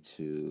get me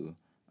to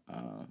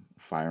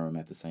fire them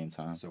at the same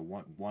time. So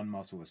one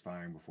muscle was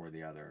firing before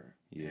the other,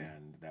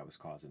 and that was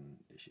causing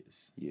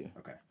issues. Yeah.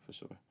 Okay. For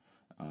sure.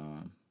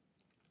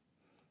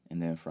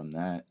 And then from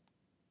that,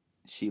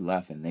 she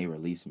left and they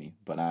released me,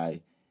 but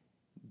I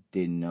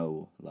didn't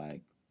know,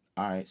 like,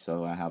 all right,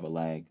 so I have a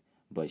lag,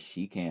 but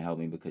she can't help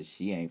me because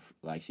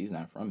she's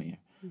not from here.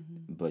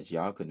 But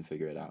y'all couldn't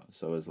figure it out.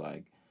 So it's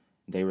like,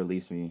 they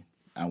released me.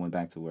 I went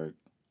back to work.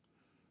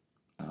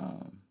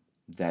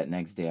 That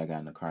next day I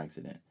got in a car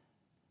accident.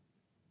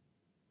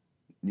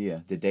 Yeah,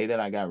 the day that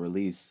I got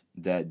released,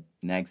 that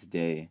next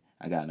day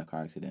I got in a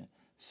car accident.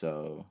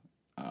 So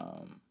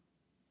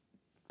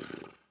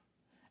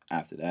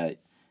after that,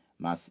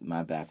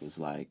 my back was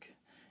like,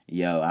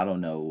 yo, I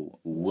don't know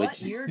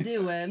what you're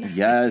doing.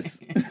 Yes.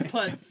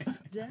 But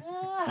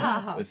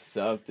stop. But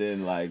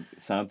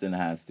something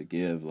has to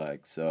give.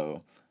 Like,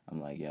 so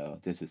I'm like, yo,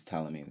 this is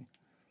telling me,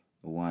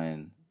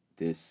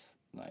 this,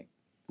 like,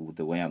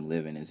 the way I'm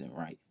living isn't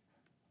right.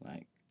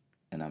 Like,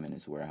 and I'm in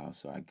this warehouse,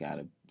 so I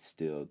gotta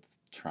still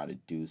try to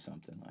do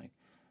something. Like,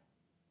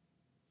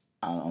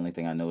 the only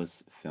thing I know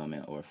is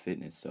filming or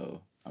fitness,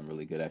 so I'm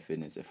really good at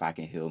fitness. If I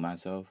can heal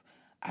myself,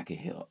 I can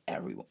heal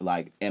everyone.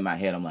 Like, in my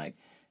head, I'm like,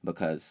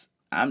 because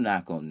I'm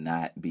not gonna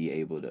not be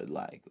able to,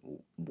 like,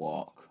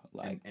 walk.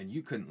 Like, and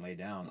you couldn't lay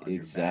down on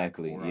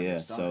exactly, your back or on your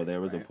stomach, so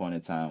there was a point in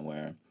time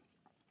where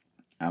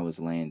I was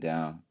laying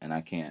down and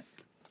I can't.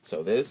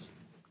 So this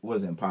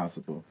was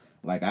impossible.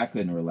 Like, I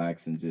couldn't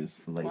relax and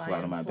just lay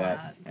flat on my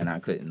back, and I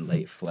couldn't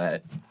lay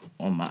flat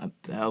on my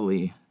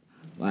belly.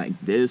 Like,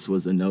 this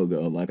was a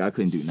no-go. Like, I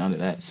couldn't do none of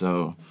that.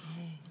 So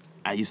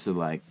I used to,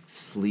 like,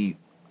 sleep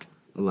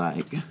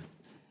like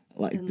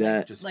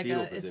that. Just like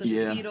fetal it's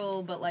position. a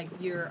fetal, but like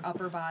your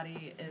upper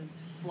body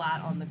is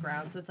flat on the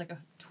ground, so it's like a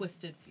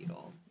twisted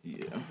fetal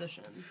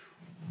position.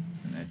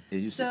 And it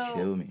used to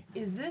kill me.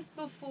 Is this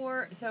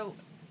before? So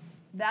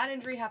that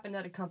injury happened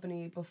at a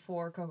company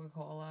before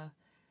Coca-Cola.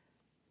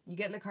 You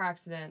get in the car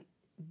accident.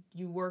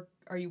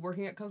 Are you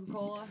working at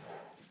Coca-Cola?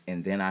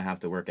 And then I have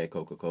to work at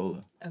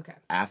Coca-Cola. Okay.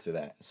 After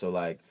that. So,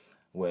 like,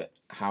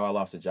 how I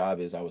lost the job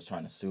is I was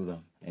trying to sue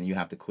them. And you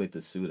have to quit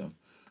to sue them.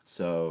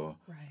 So,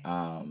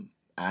 right.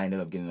 I ended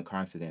up getting in a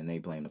car accident, and they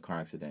blamed the car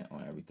accident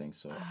on everything.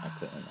 So, I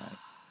couldn't, like...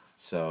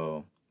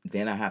 So...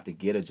 Then I have to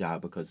get a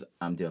job because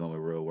I'm dealing with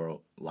real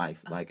world life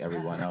like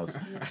everyone else.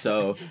 Yeah.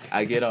 So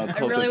I get on I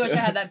really wish I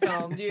had that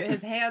filmed.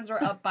 His hands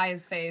were up by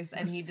his face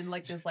and he did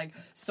like this like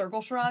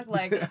circle shrug.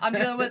 Like, I'm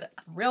dealing with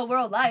real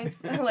world life.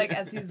 Like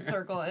as he's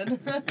circling.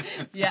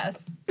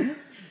 Yes.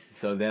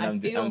 So then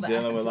I'm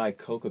dealing with like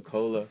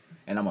Coca-Cola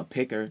and I'm a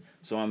picker.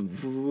 So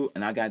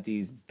and I got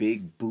these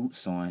big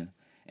boots on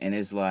and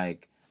it's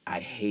like, I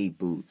hate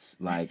boots.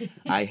 Like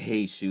I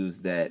hate shoes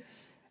that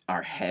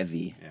are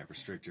heavy. Yeah,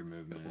 restrict your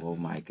movement. Oh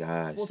my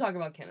gosh. We'll talk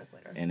about Kenneth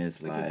later. And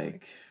it's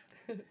like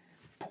boom,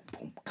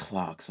 boom,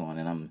 clocks on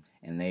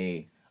and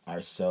they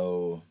are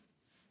so,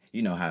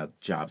 you know how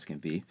jobs can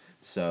be.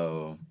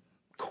 So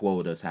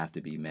quotas have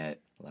to be met.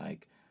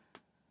 Like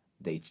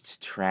they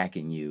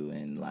tracking you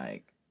and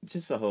like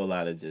just a whole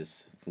lot of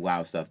just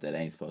wild stuff that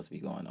ain't supposed to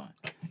be going on.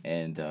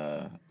 And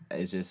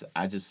it's just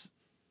I just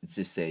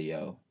say,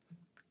 yo,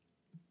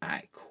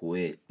 I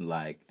quit.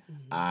 Like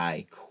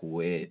I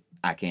quit.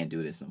 I can't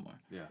do this no more.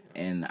 Yeah.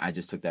 And I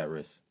just took that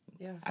risk.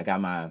 Yeah. I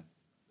got my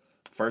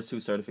first 2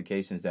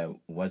 certifications that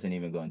wasn't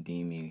even going to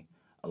deem me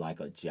like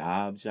a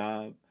job.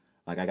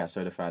 Like I got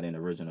certified in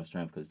original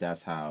strength because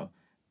that's how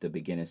the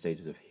beginning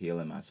stages of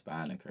healing my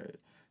spine occurred.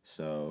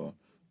 So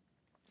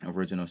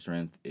original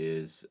strength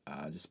is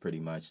just pretty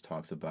much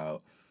talks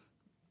about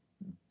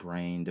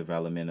brain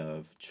development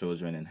of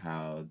children and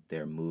how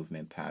their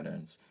movement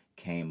patterns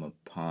came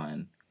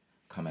upon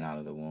coming out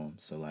of the womb.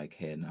 So like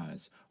head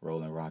nods,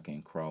 rolling,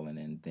 rocking, crawling,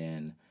 and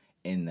then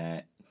in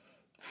that,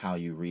 how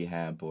you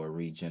rehab or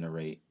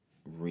regenerate,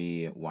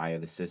 rewire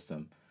the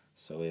system.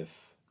 So if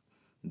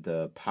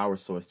the power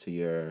source to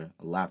your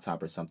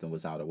laptop or something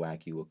was out of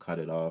whack, you would cut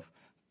it off,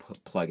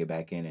 plug it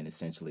back in, and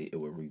essentially it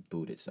would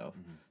reboot itself.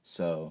 Mm-hmm.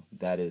 So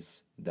that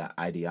is the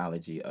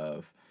ideology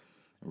of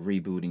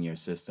rebooting your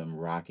system,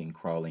 rocking,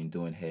 crawling,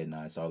 doing head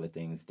nods, all the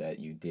things that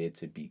you did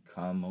to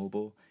become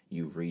mobile,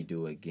 you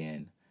redo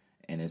again.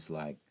 And it's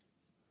like,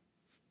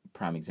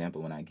 prime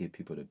example, when I get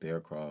people to bear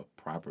crawl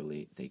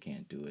properly, they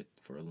can't do it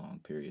for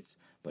long periods.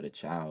 But a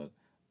child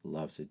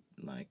loves it,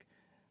 like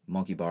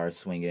monkey bars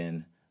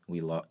swinging,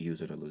 we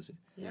use it or lose it.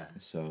 Yeah.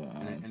 So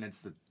and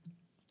it's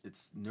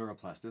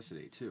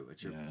neuroplasticity too.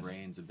 It's your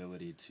brain's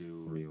ability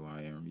to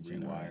rewire and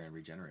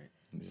regenerate.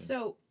 Yeah.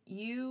 So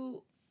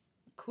you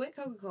quit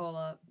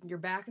Coca-Cola, your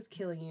back is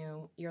killing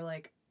you, you're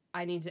like,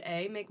 I need to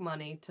A, make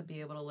money to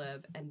be able to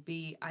live, and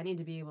B, I need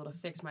to be able to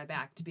fix my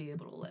back to be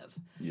able to live.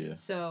 Yeah.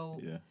 So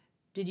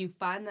did you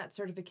find that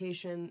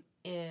certification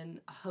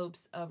in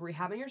hopes of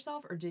rehabbing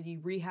yourself, or did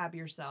you rehab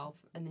yourself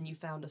and then you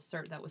found a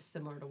cert that was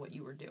similar to what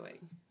you were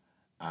doing?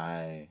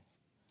 I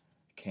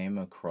came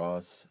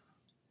across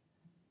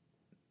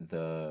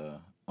the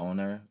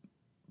owner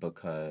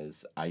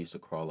because I used to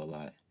crawl a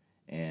lot,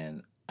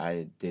 and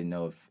I didn't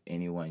know if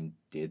anyone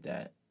did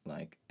that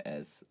like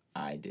as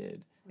I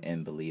did.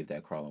 And believed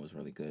that crawling was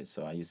really good.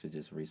 So I used to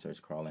just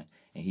research crawling,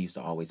 and he used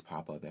to always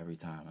pop up every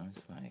time. I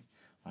was like,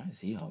 why is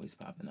he always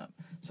popping up?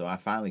 So I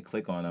finally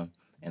click on him,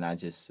 and I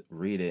just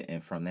read it,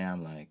 and from there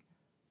I'm like,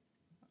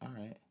 all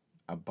right.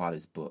 I bought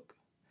his book.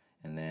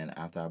 And then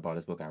after I bought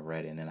his book, I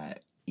read it, and then I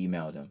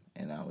emailed him,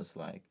 and I was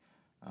like,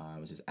 I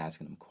was just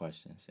asking him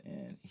questions,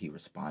 and he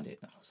responded,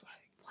 and I was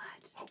like, what?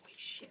 Holy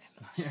shit.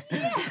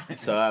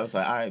 So I was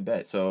like, all right,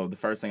 bet. So the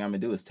first thing I'm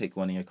going to do is take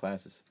one of your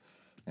classes.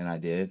 And I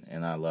did,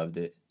 and I loved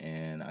it.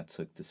 And I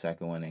took the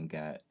second one and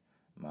got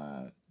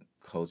my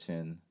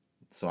coaching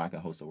so I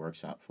can host a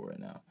workshop for it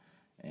now.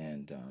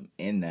 And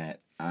in that,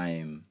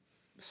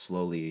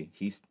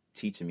 he's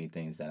teaching me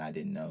things that I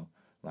didn't know,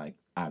 like,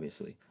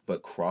 obviously.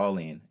 But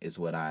crawling is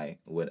what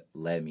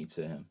led me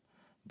to him.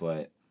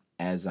 But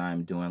as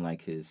I'm doing,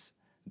 like, his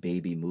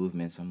baby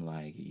movements, I'm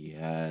like,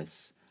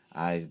 yes,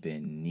 I've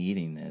been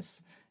needing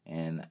this.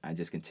 And I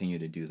just continue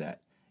to do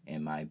that.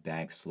 And my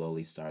back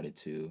slowly started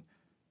to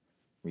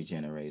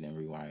regenerate and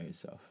rewire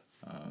itself.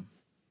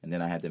 And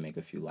then I had to make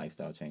a few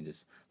lifestyle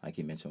changes, like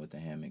you mentioned with the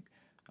hammock,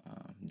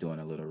 doing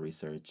a little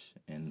research,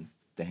 and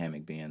the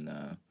hammock being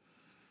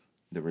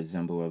the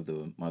resemble of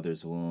the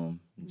mother's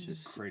womb.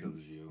 Just cradles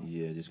you.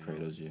 Yeah, just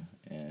cradles you.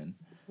 And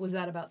was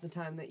that about the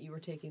time that you were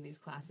taking these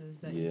classes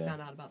that you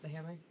found out about the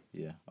hammock?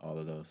 Yeah, all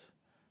of those.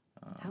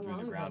 How long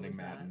the grounding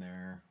ago was mat that? in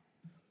there?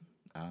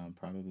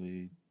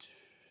 Probably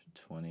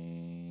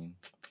 2014,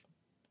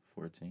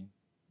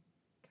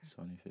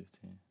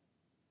 2015.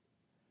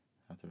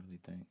 I have to really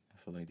think. I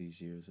feel like these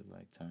years are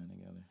like tying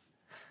together.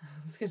 I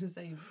was gonna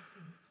say, I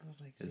was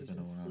like, she's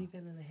been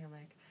sleeping in the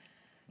hammock.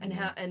 And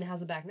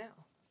how's it back now?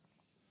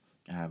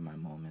 I have my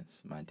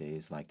moments, my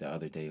days. Like the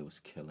other day, it was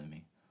killing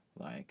me.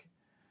 Like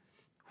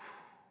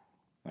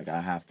I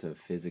have to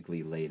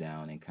physically lay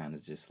down and kind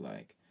of just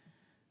like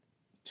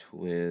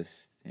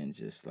twist and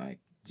just like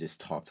just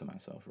talk to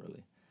myself,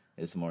 really.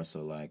 It's more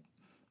so like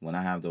when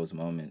I have those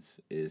moments,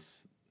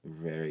 it's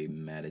very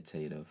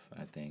meditative,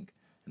 I think,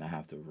 and I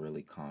have to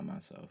really calm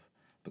myself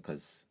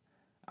because,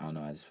 I don't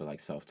know, I just feel like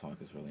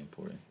self-talk is really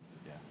important.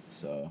 Yeah.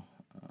 So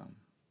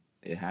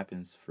it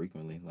happens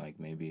frequently, like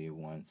maybe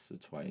once or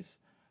twice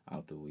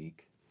out the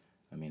week.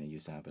 I mean, it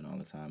used to happen all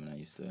the time, and I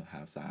used to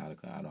have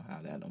sciatica. I don't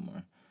have that no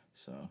more.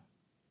 So.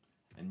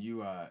 And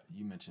you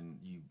mentioned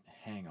you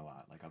hang a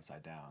lot, like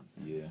upside down.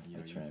 Yeah,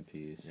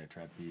 trapeze. Yeah,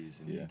 trapeze,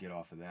 and Yeah. you get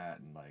off of that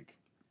and like.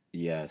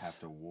 Yes. Have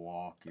to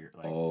walk your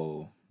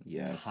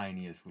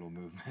tiniest little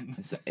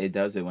movement. It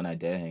does it when I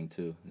dead hang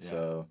too. Yeah.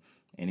 So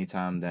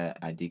anytime that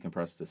I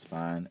decompress the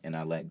spine and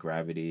I let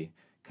gravity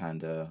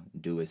kind of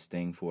do its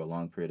thing for a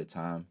long period of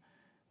time,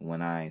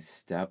 when I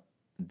step,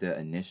 the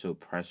initial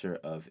pressure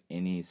of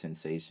any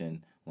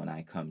sensation when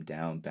I come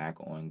down back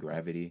on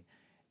gravity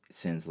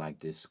sends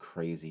like this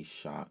crazy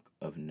shock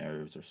of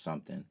nerves or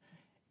something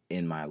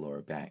in my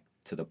lower back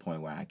to the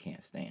point where I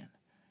can't stand.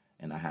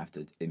 And I have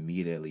to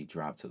immediately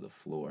drop to the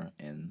floor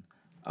and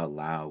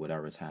allow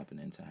whatever's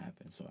happening to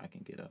happen so I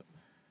can get up.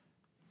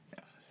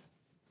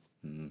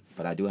 Yeah.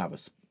 But I do have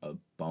a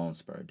bone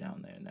spur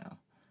down there now.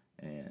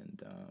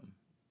 And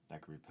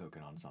that could be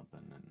poking on something.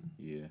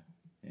 Yeah.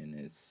 And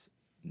it's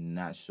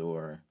not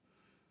sure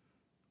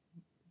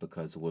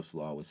because Wolf's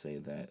Law would say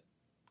that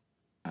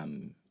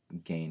I'm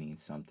gaining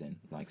something.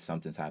 Like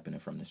something's happening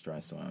from the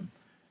stress, so I'm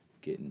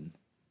getting...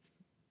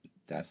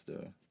 That's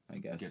the... I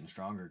guess. Getting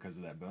stronger because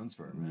of that bone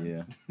spur,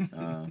 man.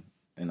 Yeah.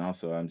 And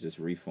also, I'm just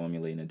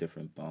reformulating a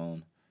different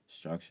bone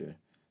structure.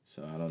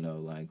 So I don't know,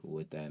 like,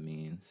 what that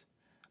means.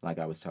 Like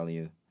I was telling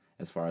you,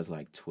 as far as,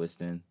 like,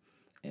 twisting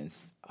and...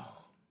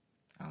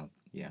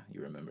 yeah,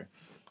 you remember.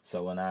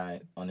 So when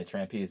on the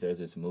trapeze, there's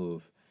this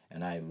move,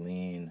 and I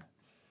lean...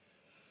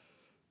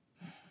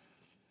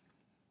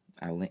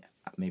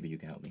 Maybe you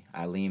can help me.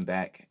 I lean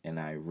back, and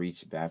I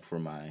reach back for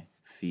my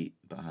feet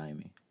behind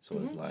me. So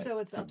it's like... So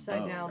it's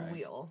upside down right?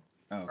 wheel.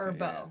 Oh, okay, or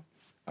bow.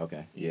 Yeah.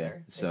 Okay,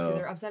 either. Yeah. So it's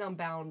either upside down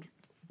bound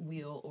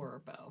wheel or a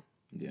bow.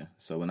 Yeah.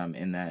 So when I'm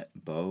in that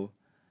bow,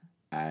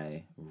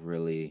 I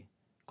really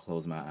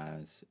close my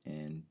eyes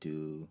and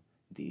do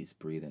these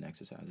breathing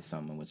exercises,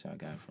 something which I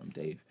got from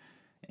Dave.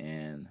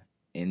 And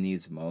in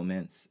these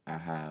moments, I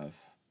have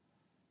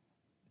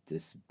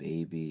this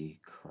baby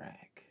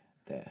crack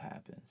that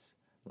happens.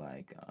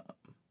 Like,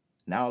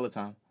 not all the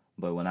time,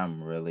 but when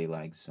I'm really,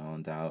 like,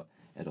 zoned out,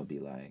 it'll be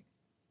like...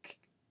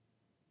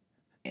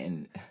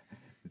 And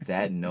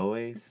that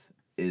noise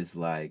is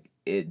like,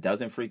 it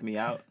doesn't freak me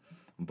out,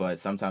 but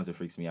sometimes it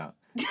freaks me out.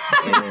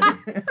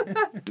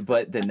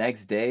 But the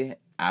next day,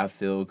 I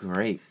feel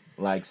great.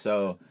 Like,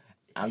 so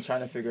I'm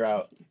trying to figure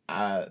out,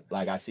 I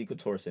see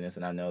contortionists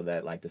and I know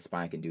that like the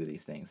spine can do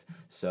these things.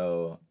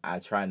 So I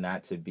try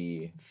not to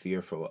be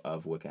fearful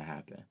of what can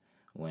happen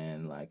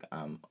when like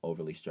I'm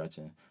overly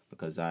stretching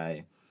because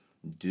I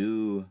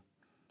do,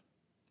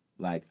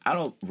 like, I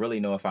don't really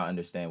know if I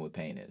understand what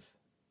pain is.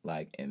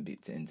 Like, and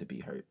to be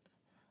hurt.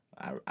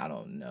 I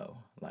don't know,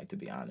 like, to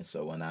be honest.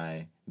 So when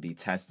I be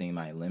testing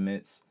my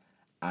limits,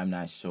 I'm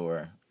not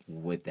sure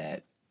what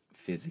that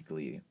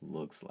physically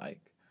looks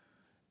like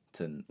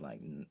to, like,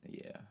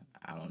 yeah,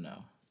 I don't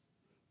know.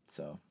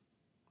 So,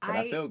 but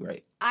I feel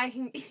great. But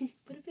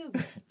it feels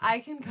great. I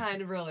can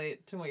kind of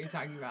relate to what you're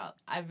talking about.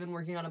 I've been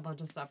working on a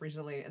bunch of stuff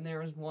recently, and there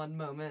was one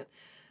moment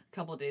a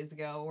couple of days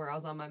ago where I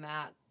was on my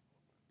mat,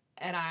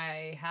 and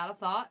I had a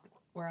thought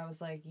where I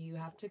was like, you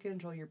have to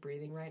control your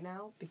breathing right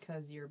now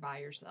because you're by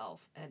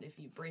yourself. And if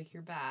you break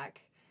your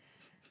back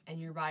and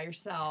you're by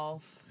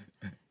yourself,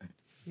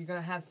 you're going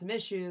to have some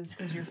issues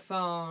because your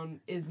phone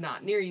is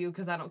not near you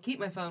because I don't keep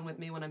my phone with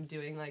me when I'm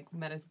doing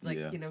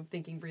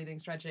thinking, breathing,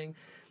 stretching.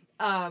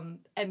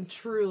 And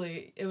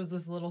truly, it was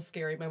this little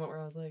scary moment where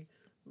I was like,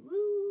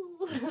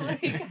 woo,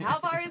 like,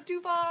 how far is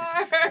too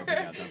far?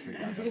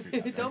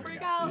 Don't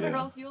freak out, or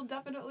else you'll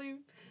definitely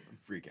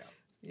freak out.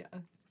 Yeah.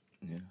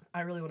 Yeah. I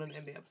really want to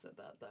end the episode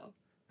that though.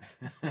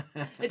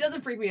 It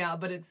doesn't freak me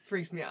out, but it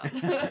freaks me out.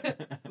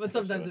 But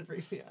sometimes it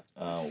freaks me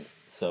out.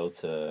 So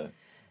to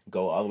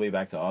go all the way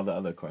back to all the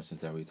other questions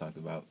that we talked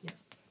about.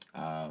 Yes.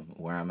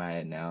 Where I'm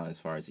at now as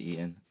far as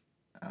eating,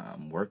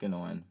 I'm working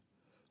on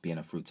being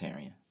a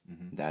fruititarian.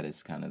 Mm-hmm. That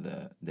is kind of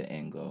the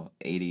end goal.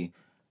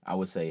 80%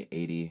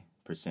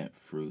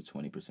 fruit,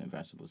 20%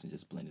 vegetables, and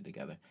just blend it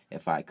together.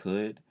 If I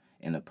could,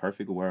 in a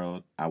perfect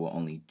world, I will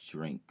only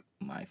drink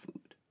my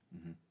food.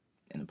 Mm-hmm.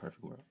 In a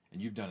perfect world.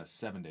 And you've done a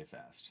 7-day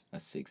fast. A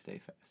 6-day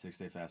fast.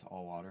 6-day fast,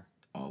 all water?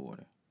 All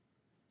water.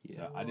 Yeah.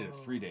 So I did a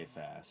 3-day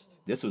fast.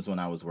 This was when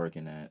I was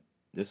working at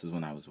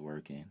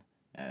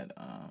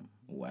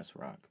West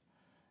Rock.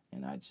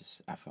 And I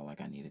felt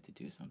like I needed to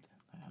do something.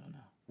 I don't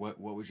know. What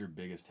was your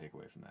biggest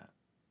takeaway from that?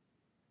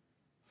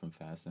 From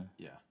fasting?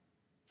 Yeah.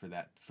 For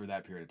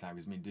that period of time.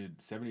 Because, I mean,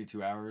 dude,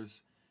 72 hours,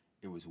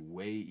 it was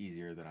way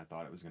easier than I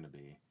thought it was going to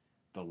be.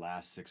 The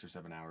last 6 or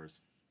 7 hours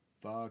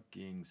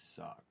fucking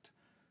sucked.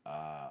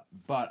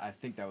 But I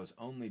think that was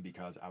only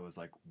because I was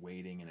like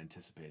waiting and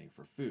anticipating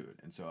for food.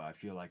 And so I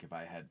feel like if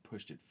I had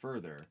pushed it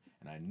further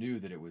and I knew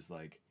that it was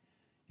like,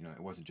 you know, it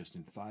wasn't just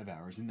in 5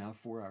 hours and now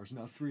 4 hours,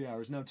 now 3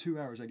 hours, now 2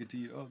 hours I get to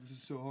eat. Oh, this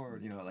is so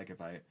hard. You know, like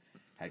if I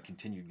had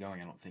continued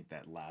going, I don't think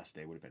that last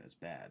day would have been as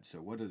bad. So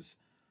what does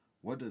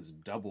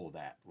double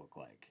that look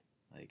like?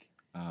 Like,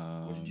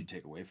 what did you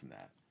take away from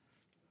that?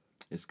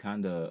 It's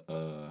kind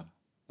of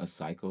a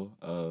cycle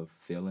of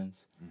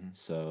feelings. Mm-hmm.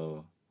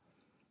 So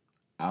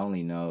I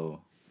only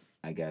know,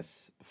 I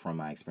guess, from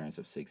my experience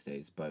of 6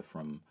 days, but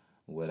from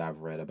what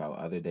I've read about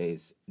other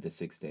days, the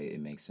 6th day, it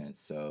makes sense.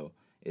 So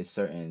it's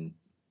certain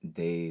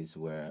days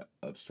where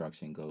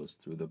obstruction goes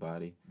through the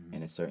body, mm-hmm.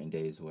 and it's certain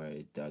days where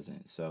it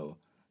doesn't. So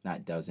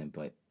not doesn't,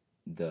 but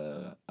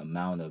the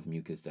amount of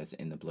mucus that's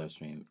in the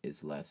bloodstream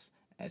is less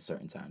at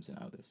certain times than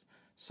others.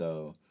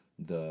 So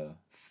the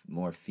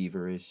more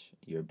feverish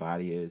your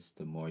body is,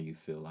 the more you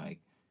feel like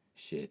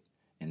shit.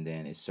 And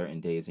then it's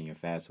certain days in your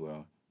fast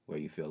world where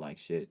you feel like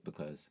shit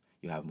because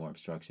you have more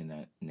obstruction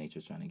that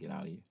nature's trying to get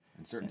out of you.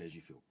 And certain days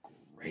you feel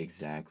great.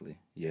 Exactly.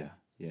 Yeah.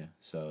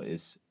 So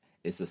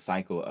it's a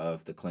cycle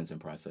of the cleansing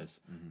process.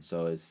 Mm-hmm.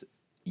 So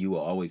you will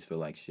always feel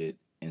like shit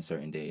in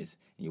certain days,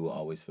 and you will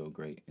always feel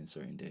great in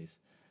certain days.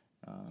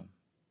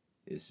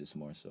 It's just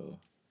more so.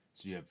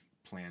 So do you have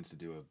plans to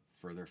do a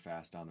further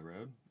fast down the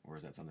road, or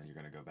is that something you're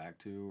going to go back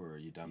to, or are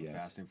you done with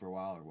fasting for a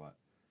while, or what?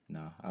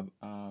 No,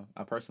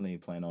 I personally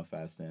plan on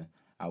fasting.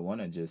 I want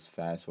to just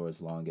fast for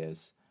as long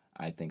as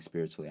I think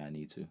spiritually I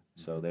need to.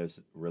 Mm-hmm. So there's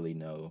really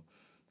no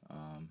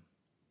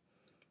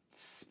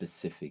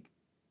specific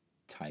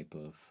type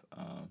of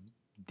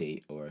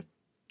date or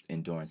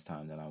endurance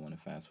time that I want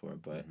to fast for,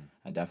 but mm-hmm.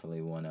 I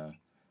definitely want to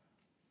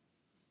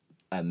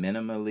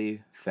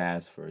minimally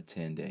fast for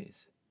 10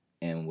 days,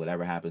 and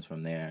whatever happens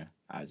from there,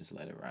 I just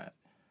let it ride.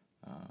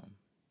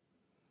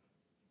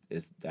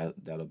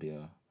 That'll be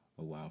a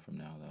while from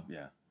now, though.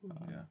 Yeah.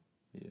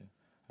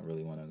 I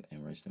really want an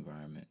enriched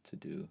environment to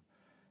do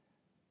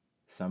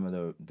some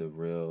of the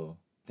real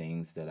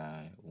things that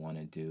I want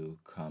to do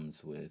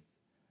comes with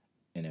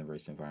an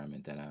enriched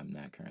environment that I'm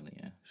not currently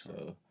in. Sure.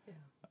 So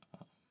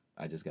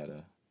I just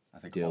gotta. I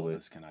think all of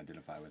us can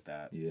identify with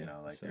that. Yeah, you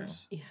know, like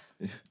there's. Yeah.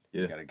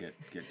 You gotta get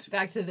to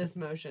back to this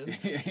motion.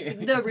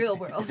 The real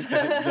world.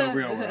 The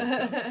real world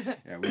stuff.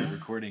 Yeah, we're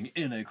recording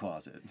in a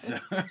closet, so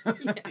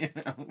yes.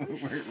 You know,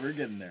 we're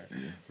getting there.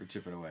 Yeah. We're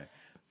chipping away.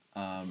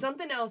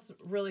 Something else,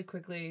 really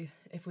quickly,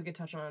 if we could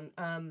touch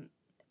on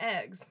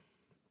eggs.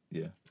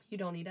 Yeah. You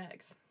don't eat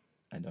eggs.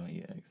 I don't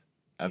eat eggs.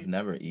 I've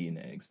never eaten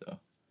eggs though.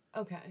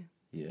 Okay.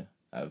 Yeah,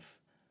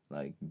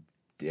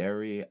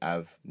 dairy.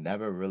 I've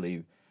never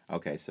really.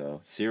 Okay,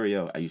 so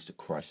cereal. I used to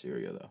crush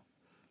cereal though,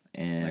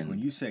 and like when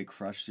you say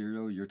crush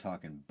cereal, you're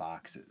talking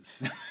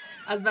boxes.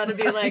 I was about to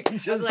be like,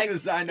 just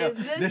because I know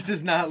this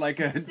is not like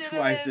a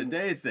twice a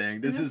day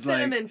thing. This is like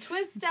cinnamon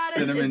twist status.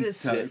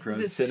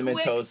 Cinnamon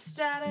Twix toast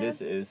status.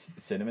 This is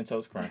cinnamon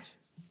toast crunch.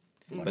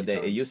 But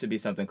it used to be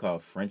something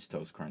called French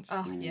toast crunch.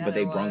 Oh, yeah, but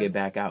they brung it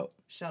back out.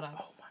 Shut up.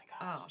 Oh my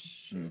gosh. Oh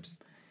shoot.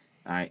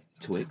 All right,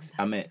 Twix.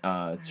 I meant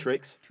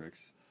Trix.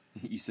 Trix.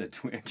 You said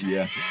Twix.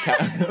 Yeah.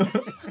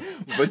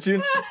 But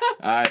you.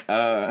 All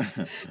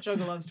right.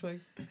 Jungle loves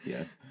Twix.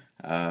 Yes.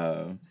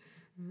 Captain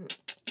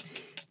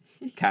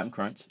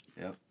Crunch.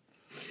 Yep.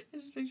 I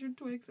just pictured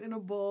Twix in a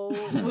bowl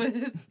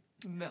with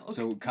milk.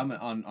 So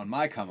on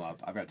my come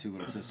up, I've got 2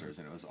 little sisters,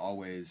 and it was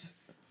always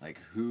like,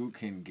 who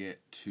can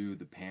get to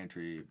the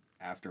pantry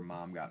after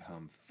mom got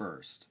home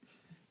first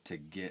to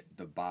get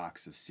the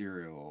box of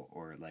cereal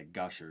or like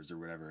Gushers or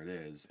whatever it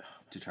is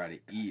to try to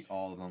eat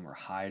all of them or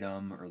hide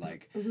them, or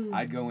like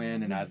I'd go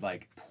in and I'd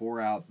like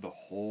pour out the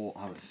whole.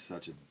 I was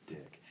such a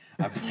dick.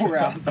 I pour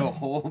out the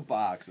whole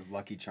box of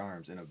Lucky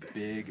Charms in a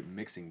big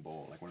mixing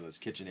bowl, like one of those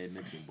KitchenAid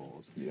mixing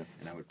bowls. Yeah.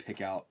 And I would pick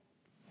out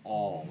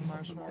all of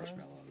the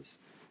marshmallows.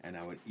 And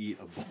I would eat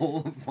a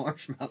bowl of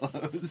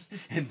marshmallows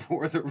and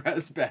pour the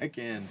rest back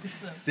in.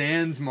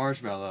 Sans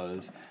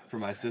marshmallows for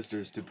my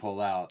sisters to pull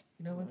out.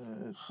 You know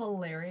what's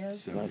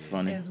hilarious? So that's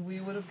funny. Is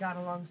we would have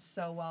gotten along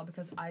so well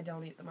because I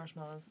don't eat the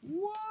marshmallows.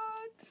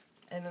 What?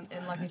 And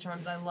in Lucky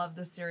Charms, I love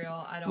the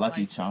cereal. I don't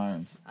Lucky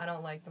Charms. I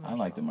don't like the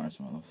marshmallows. I like the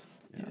marshmallows.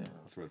 Yeah,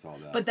 that's what it's all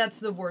about. But that's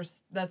the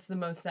worst. That's the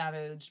most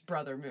savage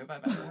brother move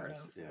I've ever heard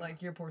of. Yeah.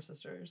 Like your poor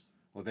sisters.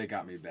 Well, they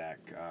got me back.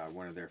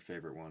 One of their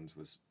favorite ones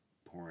was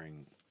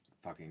pouring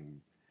fucking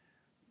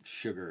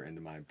sugar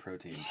into my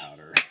protein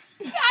powder.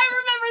 I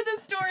remember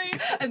this story,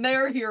 and they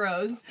are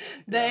heroes.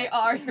 They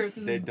are heroes.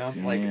 They dumped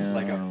like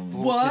a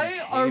full Why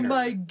container. are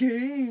my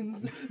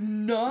gains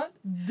not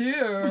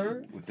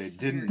there? What they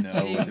didn't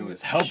know was it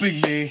was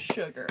helping me.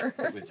 Sugar.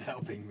 It was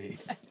helping me.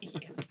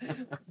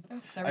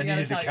 I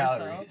needed the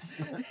calories.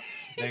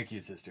 Thank you,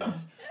 sisters.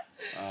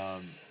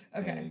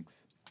 Okay. Eggs.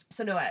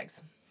 So no eggs.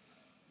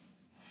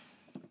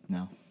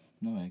 No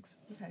eggs.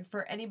 Okay.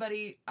 For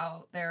anybody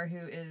out there who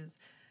is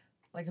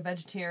like a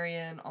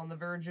vegetarian, on the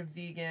verge of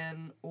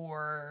vegan,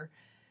 or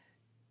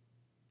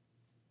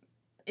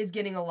is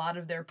getting a lot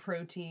of their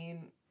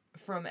protein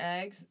from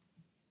eggs.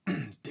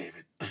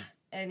 David.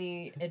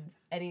 Any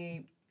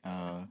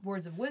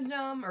words of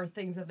wisdom or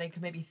things that they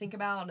could maybe think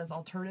about as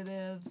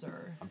alternatives,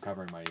 or? I'm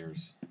covering my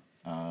ears.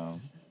 I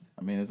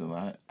mean, there's a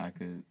lot I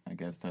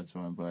guess touch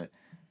on, but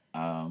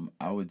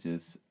I would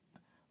just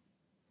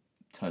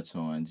touch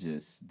on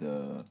just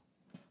the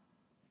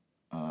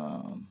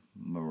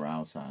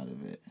morale side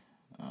of it,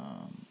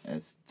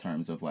 as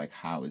terms of like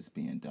how it's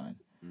being done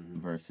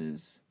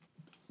versus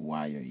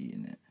why you're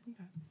eating it.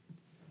 Okay.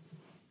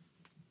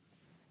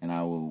 And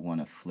I will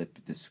want to flip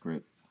the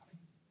script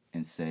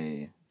and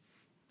say,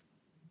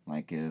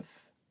 like, if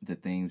the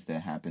things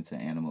that happen to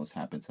animals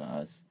happen to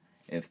us,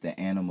 if the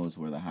animals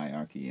were the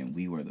hierarchy and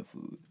we were the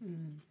food,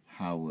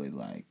 how would,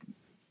 like,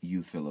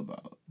 you feel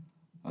about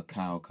a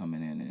cow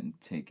coming in and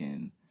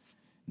taking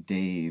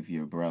Dave,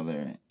 your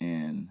brother,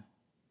 and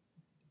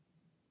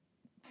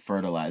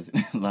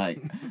fertilizing?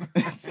 Like,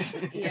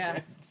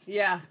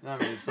 Yeah. I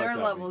mean, it's There are fucked up when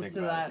you levels think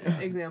to about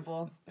that it,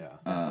 example. Yeah.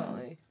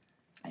 Definitely.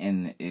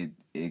 And it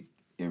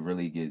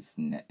really gets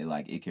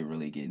like it can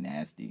really get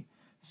nasty.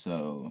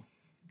 So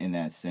in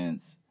that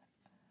sense,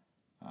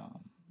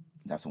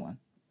 that's one.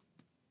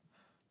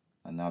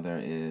 Another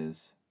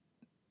is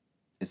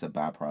it's a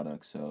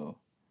byproduct, so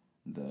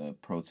the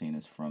protein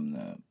is from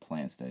the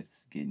plants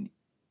that's getting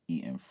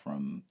eaten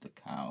from the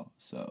cow.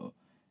 So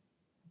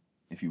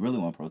if you really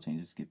want protein,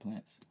 just get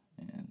plants,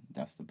 and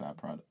that's the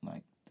byproduct.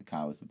 Like the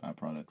cow is the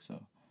byproduct.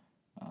 So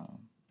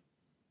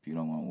if you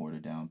don't want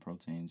watered down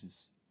protein,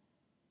 just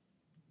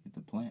get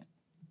the plant.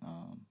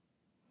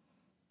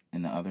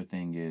 And the other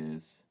thing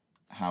is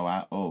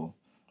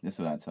this is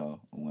what I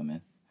tell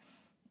women.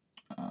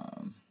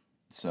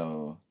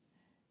 So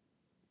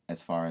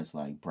as far as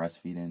like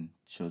breastfeeding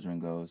children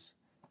goes,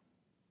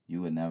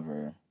 you would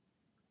never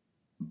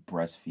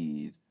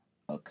breastfeed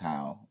a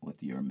cow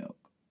with your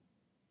milk.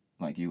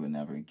 Like you would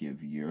never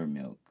give your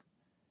milk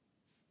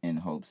in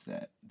hopes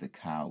that the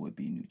cow would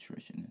be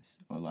nutritionist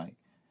or like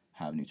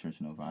have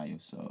nutritional value.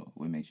 So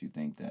what makes you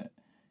think that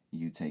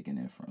you taking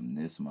it from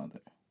this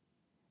mother,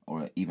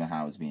 or even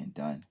how it's being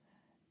done,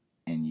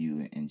 and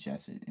you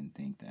ingest it and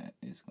think that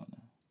it's gonna.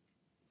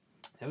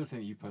 The other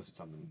thing, you posted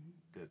something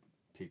that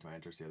piqued my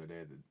interest the other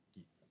day, that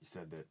you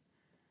said that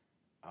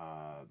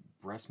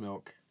breast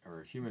milk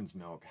or human's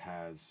milk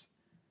has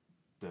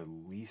the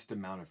least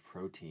amount of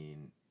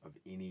protein of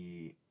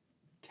any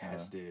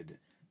tested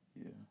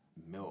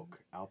milk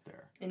out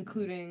there.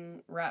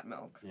 Including rat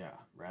milk. Yeah,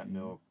 rat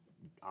milk,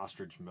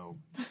 ostrich milk,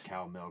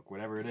 cow milk,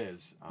 whatever it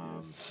is.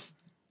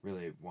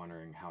 Really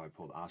wondering how I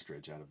pulled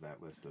ostrich out of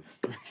that list of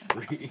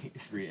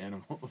three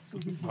animals.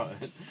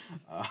 But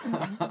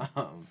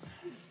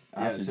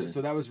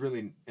so that was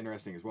really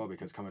interesting as well,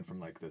 because coming from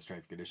like the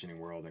strength conditioning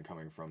world and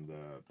coming from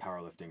the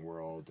powerlifting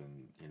world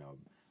and, you know,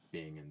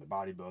 being in the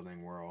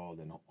bodybuilding world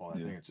and all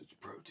that thing, it's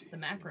protein. The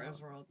macros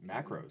world.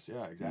 Macros,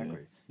 yeah,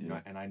 exactly. Yeah. You know,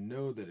 and I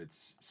know that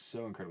it's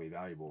so incredibly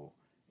valuable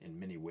in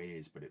many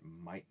ways, but it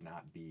might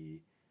not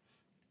be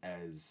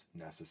as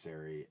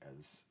necessary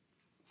as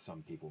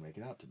some people make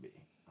it out to be,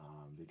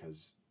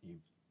 because you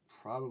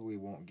probably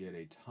won't get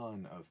a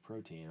ton of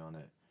protein on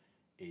an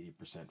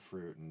 80%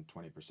 fruit and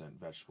 20%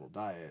 vegetable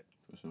diet.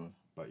 For sure.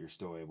 But you're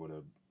still able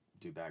to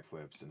do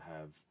backflips and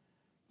have,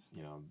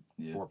 you know,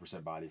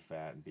 4% body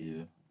fat and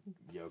be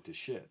yoked as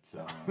shit.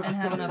 So And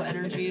have enough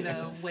energy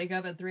to wake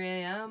up at 3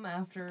 a.m.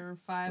 after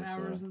 5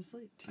 hours of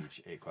sleep.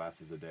 Teach 8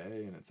 classes a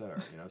day and et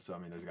cetera, you know? So, I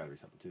mean, there's got to be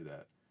something to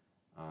that.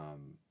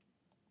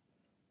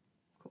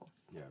 Cool.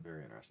 Yeah,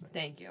 very interesting.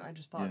 Thank you. I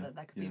just thought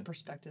that could be a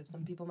perspective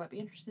some people might be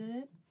interested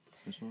in.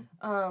 For sure.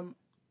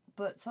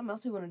 But something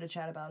else we wanted to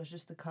chat about is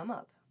just the come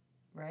up,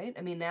 right?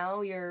 I mean,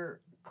 now you're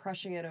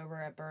crushing it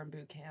over at Burn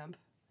Boot Camp.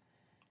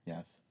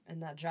 Yes.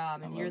 And that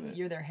job, and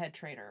you're their head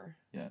trainer.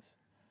 Yes.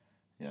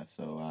 Yeah.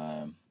 So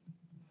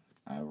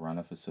I run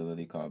a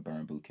facility called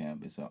Burn Boot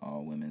Camp. It's an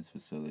all women's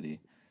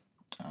facility.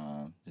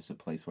 Just a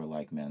place where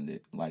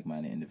like-minded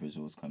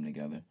individuals come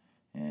together,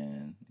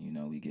 and you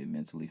know we get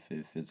mentally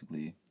fit,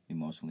 physically,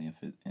 emotionally, and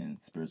fit, and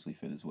spiritually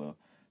fit as well.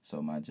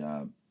 So my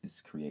job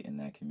is creating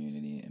that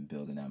community and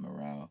building that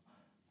morale,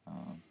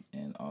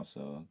 and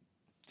also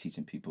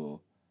teaching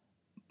people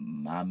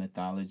my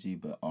mythology,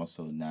 but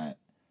also not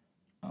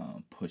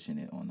pushing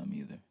it on them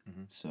either.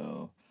 Mm-hmm.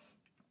 So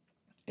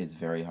it's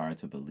very hard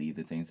to believe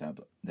the things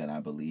that I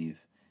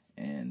believe,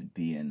 and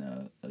be in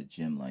a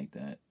gym like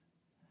that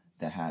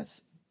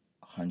has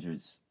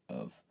hundreds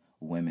of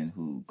women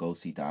who go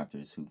see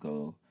doctors, who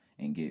go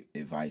and get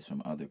advice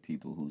from other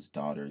people whose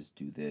daughters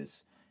do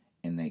this,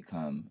 and they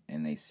come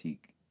and they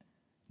seek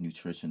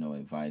nutritional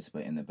advice,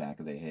 but in the back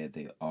of their head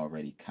they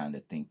already kind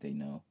of think they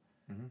know,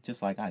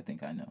 just like I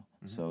think I know.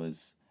 So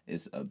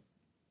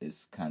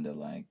it's kind of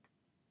like,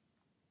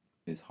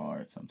 it's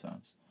hard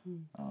sometimes,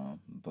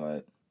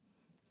 but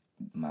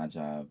my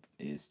job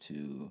is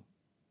to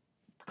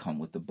come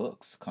with the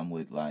books, come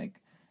with like,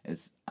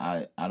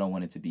 I don't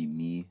want it to be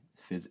me.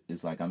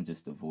 It's like I'm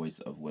just the voice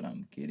of what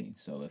I'm getting.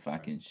 So if I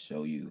can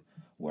show you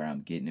where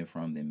I'm getting it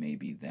from, then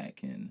maybe that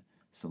can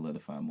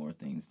solidify more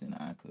things than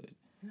I could.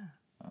 Yeah.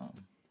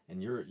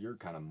 And you're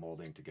kind of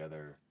molding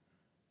together,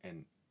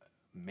 and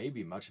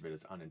maybe much of it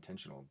is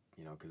unintentional,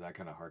 you know, because I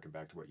kind of harken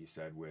back to what you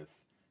said with,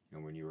 you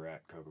know, when you were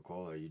at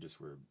Coca-Cola, you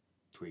just were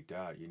tweaked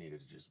out, you needed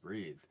to just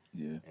breathe.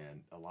 Yeah.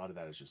 And a lot of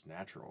that is just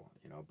natural,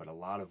 but a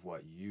lot of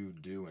what you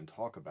do and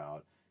talk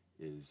about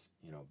is,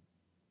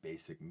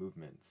 basic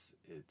movements.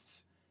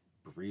 It's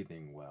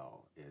breathing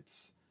well.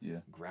 It's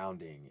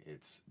grounding.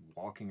 It's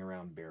walking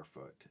around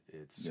barefoot.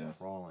 It's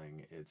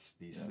crawling. It's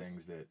these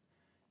things that,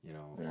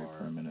 very are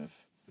primitive.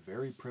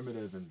 Very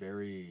primitive and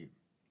very,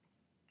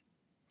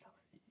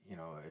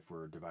 if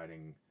we're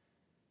dividing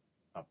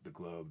up the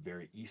globe,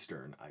 very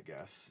Eastern, I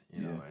guess,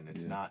 and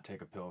it's not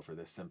take a pill for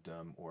this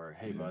symptom, or,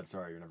 hey, bud,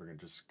 sorry, you're never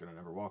gonna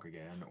never walk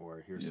again,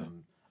 or here's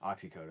some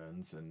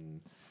oxycodons,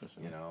 and,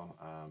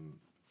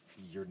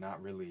 you're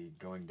not really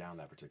going down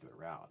that particular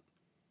route.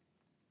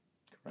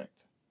 Correct.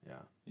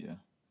 Yeah. Yeah.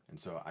 And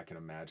so I can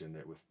imagine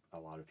that with a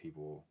lot of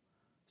people,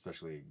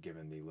 especially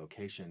given the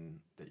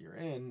location that you're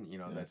in,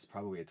 that's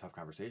probably a tough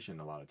conversation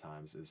a lot of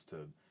times, is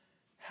to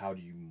how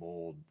do you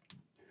mold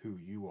who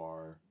you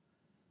are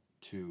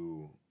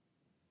to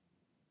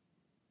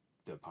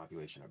the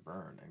population of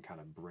Bern and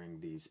kind of bring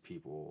these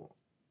people,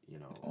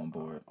 on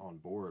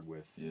board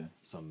with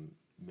some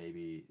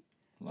maybe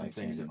some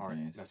things that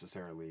aren't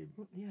necessarily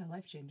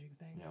life-changing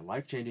things. Yeah,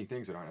 life-changing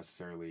things that aren't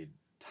necessarily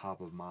top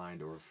of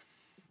mind or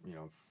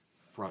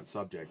front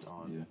subject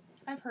on.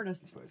 I've heard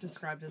us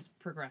described as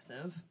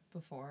progressive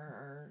before,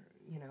 or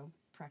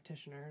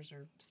practitioners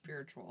or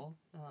spiritual.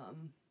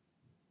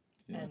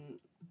 And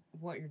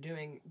what you're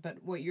doing,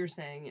 but what you're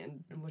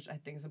saying, and which I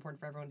think is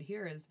important for everyone to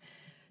hear, is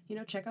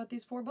check out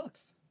these 4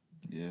 books.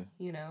 Yeah.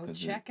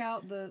 Check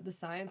out the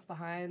science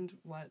behind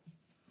what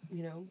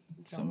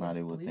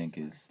somebody would think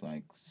is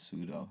like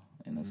pseudo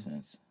in a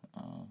sense.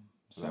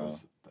 So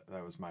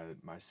that was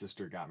my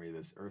sister got me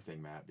this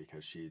earthing mat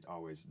because she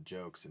always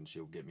jokes, and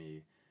she'll get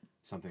me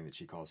something that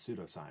she calls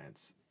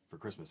pseudoscience for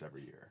Christmas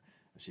every year.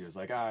 And she was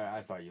like,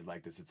 I thought you'd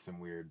like this. It's some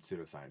weird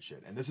pseudoscience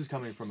shit. And this is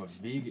coming from a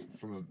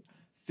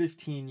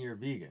 15-year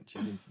vegan.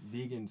 She's been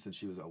vegan since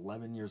she was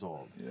 11 years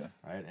old. Yeah.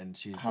 Right? And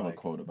she's I have a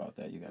quote about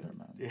that. You got to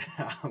remind me.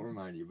 Yeah, I'll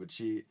remind you. But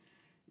she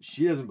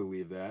doesn't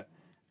believe that.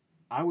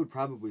 I would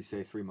probably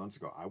say 3 months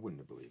ago, I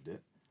wouldn't have believed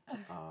it.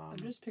 I'm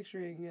just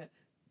picturing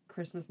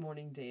Christmas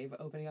morning Dave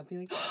opening up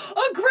being like,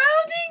 a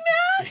grounding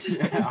mat?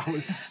 Yeah, I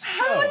was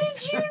How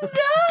did you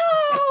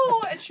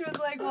know? And she was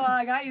like, well,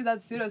 I got you that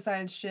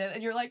pseudoscience shit.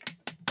 And you're like,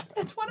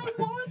 that's what I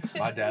wanted.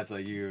 My dad's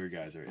like, you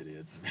guys are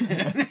idiots.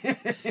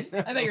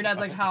 I bet your dad's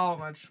like, how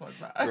much was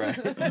that?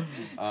 Right.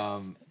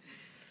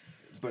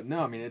 But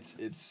no, I mean,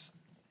 it's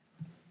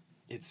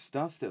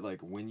stuff that, like,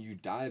 when you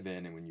dive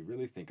in and when you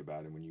really think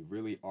about it, when you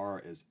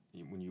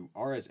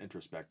are as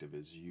introspective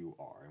as you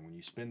are, and when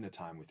you spend the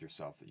time with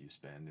yourself that you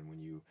spend, and when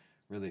you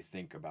really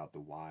think about the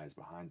whys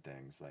behind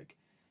things, like,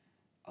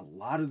 a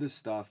lot of this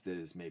stuff that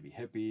is maybe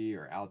hippie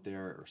or out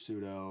there or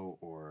pseudo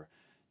or,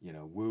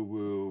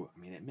 woo-woo, I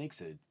mean, it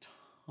makes a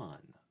ton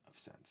of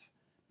sense.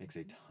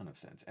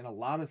 And a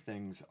lot of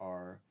things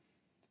are,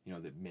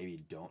 that maybe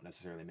don't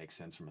necessarily make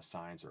sense from a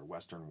science or a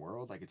Western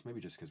world. Like, it's maybe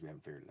just because we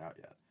haven't figured it out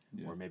yet.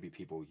 Yeah. Or maybe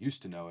people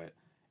used to know it,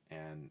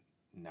 and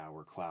now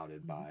we're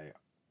clouded by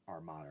our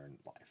modern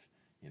life,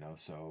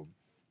 so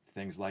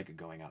things like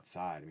going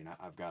outside. I mean,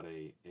 I've got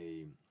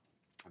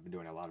I've been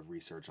doing a lot of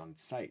research on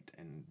sight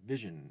and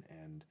vision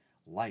and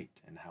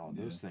light and how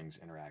those things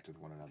interact with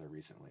one another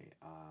recently.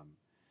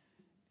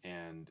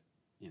 And,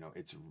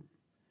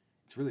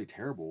 it's really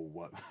terrible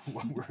what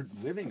we're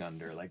living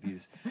under, like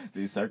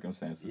these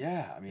circumstances.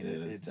 Yeah, I mean,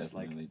 it's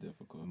definitely like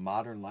difficult.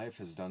 Modern life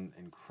has done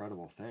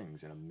incredible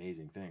things and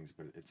amazing things,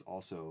 but it's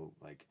also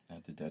like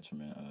at the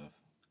detriment of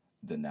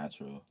the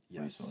natural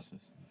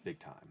resources, big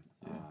time.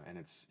 Yeah. And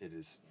it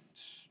is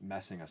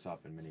messing us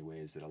up in many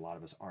ways that a lot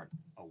of us aren't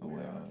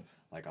aware of.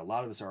 Like, a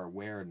lot of us are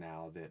aware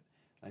now that,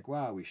 like,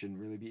 wow, we shouldn't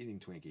really be eating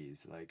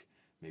Twinkies. Like,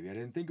 maybe I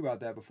didn't think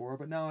about that before,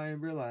 but now I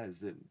realize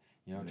that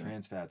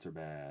trans fats are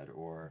bad,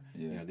 or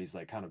these,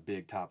 like, kind of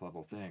big top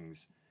level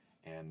things,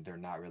 and they're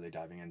not really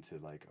diving into,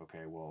 like,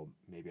 okay, well,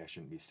 maybe I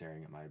shouldn't be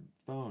staring at my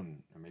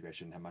phone, or maybe I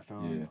shouldn't have my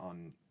phone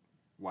on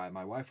my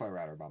Wi-Fi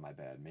router by my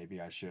bed.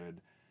 Maybe I should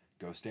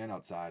go stand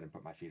outside and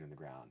put my feet on the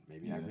ground.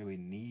 Maybe I really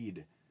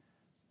need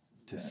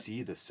to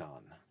see the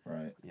sun.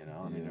 Right.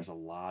 I mean, there's a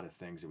lot of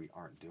things that we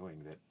aren't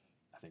doing that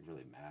I think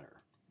really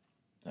matter.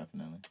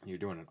 Definitely. You're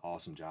doing an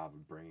awesome job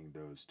of bringing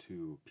those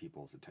to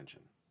people's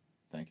attention.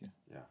 Thank you.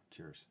 Yeah,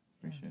 cheers.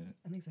 Appreciate it.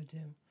 I think so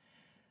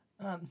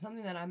too.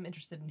 Something that I'm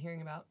interested in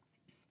hearing about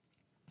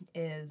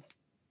is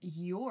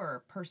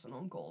your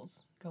personal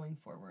goals going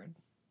forward.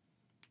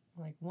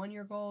 Like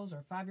 1-year goals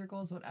or 5-year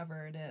goals,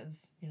 whatever it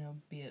is,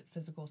 be it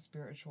physical,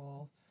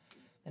 spiritual,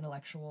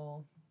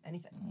 intellectual,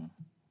 anything.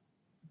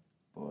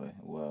 Boy,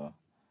 well,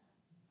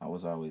 I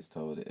was always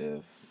told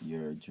if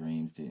your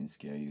dreams didn't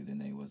scare you, then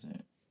they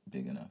wasn't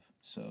big enough.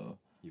 So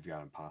you've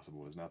got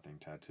impossible is nothing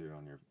tattooed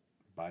on your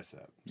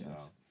bicep.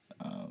 Yes.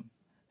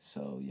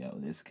 So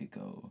this could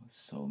go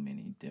so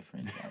many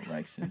different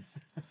directions.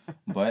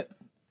 But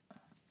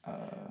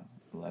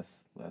let's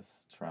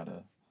try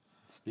to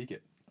speak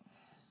it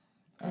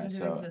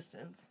into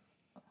existence.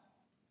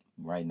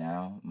 Right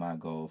now, my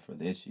goal for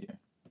this year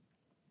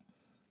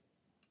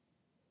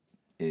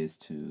is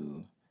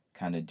to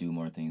kind of do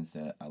more things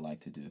that I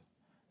like to do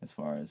as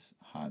far as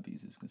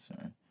hobbies is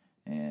concerned,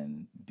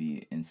 and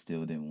be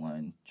instilled in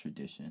one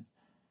tradition.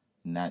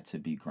 Not to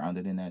be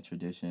grounded in that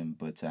tradition,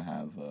 but to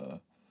have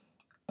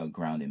a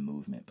grounded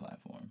movement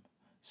platform.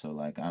 So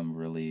like I'm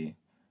really,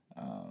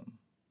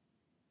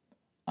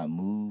 I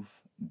move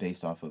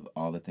based off of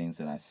all the things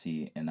that I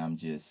see, and I'm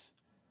just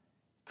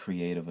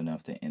creative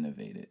enough to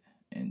innovate it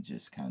and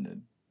just kind of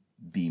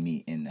be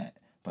me in that.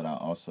 But I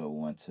also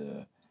want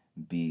to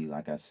be,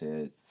 like I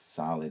said,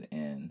 solid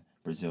in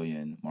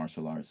Brazilian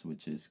martial arts,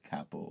 which is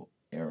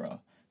capoeira.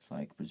 It's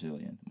like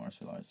Brazilian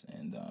martial arts,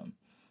 and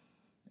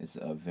it's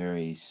a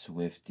very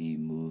swifty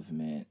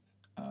movement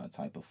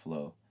type of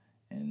flow,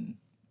 and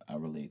I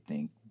really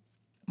think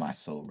my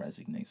soul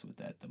resonates with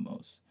that the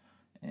most.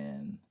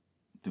 And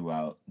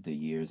throughout the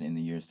years, in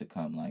the years to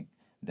come, like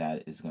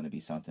that is going to be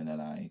something that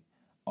I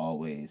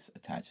always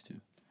attach to.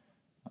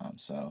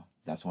 So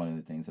that's one of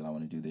the things that I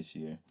want to do this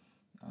year.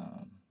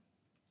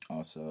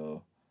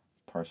 Also,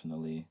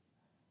 personally,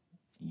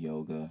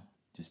 yoga,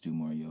 just do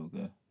more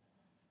yoga.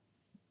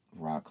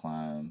 Rock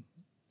climb.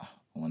 I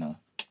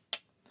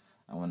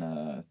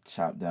wanna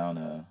chop down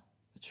a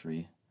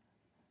tree.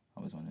 I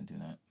always want to do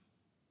that.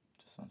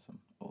 Just on some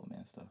old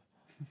man stuff.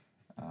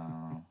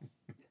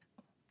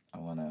 I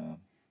want to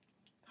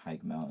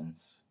hike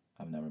mountains.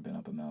 I've never been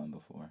up a mountain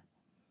before.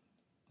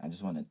 I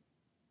just want to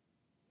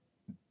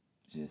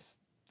just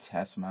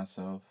test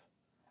myself.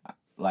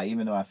 Like,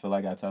 even though I feel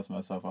like I test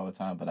myself all the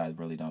time, but I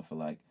really don't feel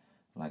like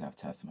I've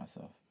tested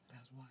myself. That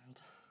was wild.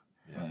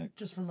 Yeah. Like,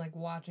 just from like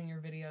watching your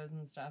videos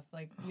and stuff.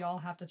 Like, y'all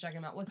have to check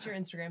him out. What's your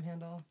Instagram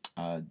handle?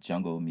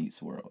 Jungle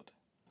Meets World.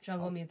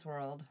 Jungle Meets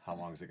World. How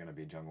long is it going to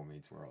be Jungle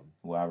Meets World?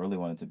 Well, I really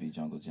wanted to be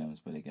Jungle Gyms,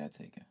 but it got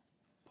taken.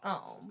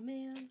 Oh,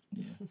 man.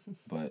 Yeah.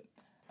 But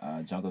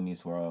Jungle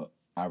Meets World,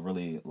 I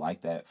really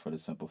like that for the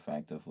simple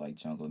fact of like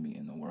jungle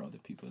meeting the world, the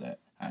people that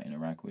I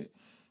interact with.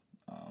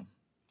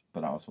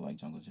 But I also like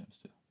jungle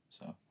gyms too.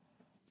 So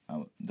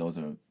those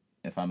are,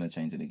 if I'm going to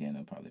change it again,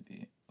 it'll probably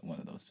be one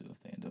of those two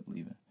if they end up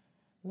leaving.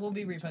 We'll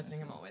be reposting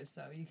him always,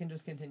 so you can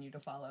just continue to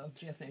follow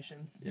GS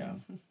Nation. Yeah.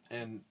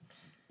 And,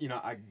 you know,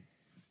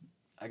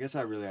 I guess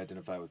I really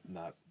identify with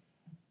not,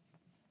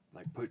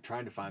 like,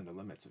 trying to find the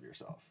limits of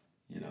yourself.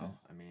 You know?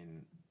 I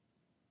mean,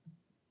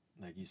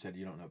 like you said,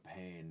 you don't know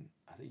pain.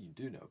 I think you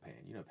do know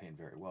pain. You know pain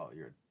very well.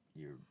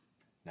 You're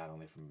not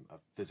only from a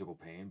physical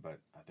pain, but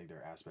I think there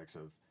are aspects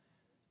of,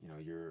 you know,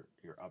 your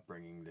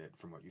upbringing that,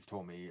 from what you've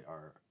told me,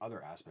 are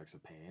other aspects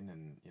of pain.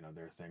 And, you know,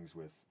 there are things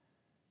with,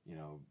 you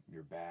know,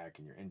 your back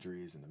and your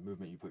injuries and the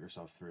movement you put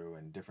yourself through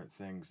and different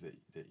things that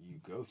you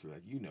go through.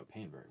 Like, you know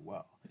pain very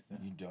well. Yeah.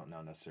 You don't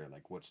know necessarily,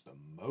 like, what's the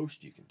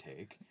most you can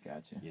take.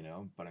 Gotcha. You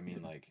know? But, I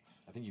mean, like,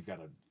 I think you've got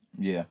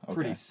a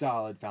pretty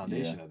solid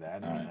foundation of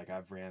that. I mean, like,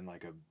 I've ran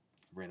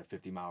a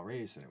 50-mile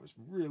race, and it was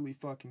really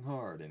fucking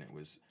hard, and it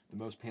was the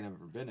most pain I've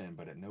ever been in,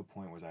 but at no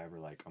point was I ever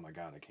like, oh my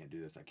God, I can't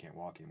do this, I can't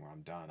walk anymore,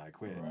 I'm done, I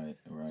quit. Right.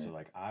 So,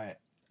 like,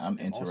 I'm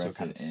interested also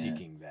kind of in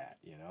seeking that,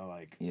 you know,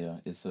 like... Yeah,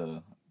 it's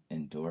a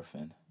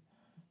endorphin.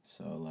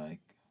 So, like,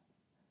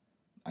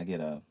 I get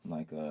a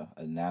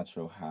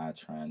natural high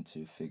trying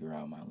to figure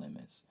out my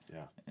limits.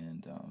 Yeah.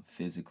 And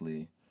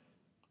physically,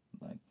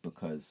 like,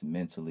 because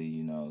mentally,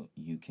 you know,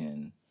 you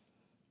can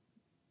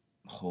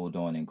hold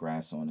on and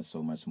grasp on to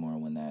so much more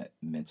when that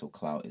mental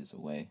clout is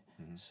away.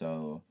 Mm-hmm.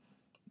 So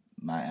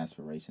my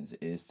aspirations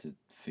is to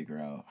figure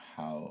out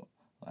how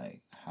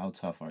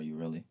tough are you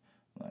really?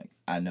 Like,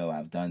 I know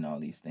I've done all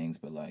these things,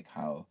 but like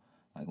how,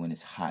 like when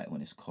it's hot,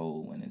 when it's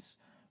cold, when it's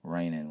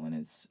raining, when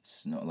it's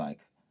snow, like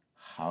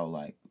how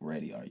like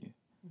ready are you?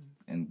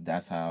 Mm-hmm. And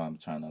that's how I'm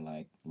trying to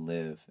like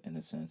live in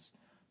a sense.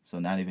 So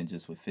not even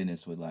just with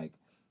fitness, with like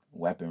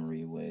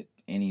weaponry, with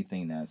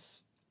anything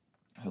that's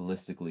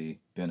holistically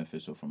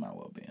beneficial for my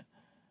well-being.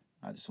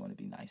 I just want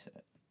to be nice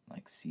at,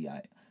 like,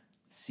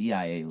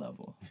 CIA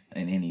level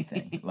in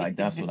anything. Like,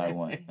 that's what I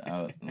want.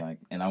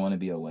 And I want to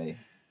be away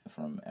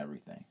from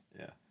everything.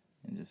 Yeah.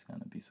 And just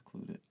kind of be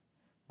secluded.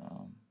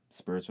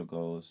 Spiritual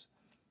goals,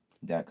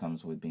 that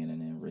comes with being in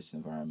an enriched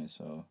environment.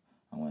 So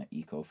I want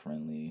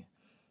eco-friendly,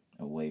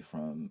 away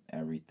from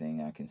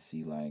everything I can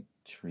see, like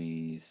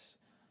trees.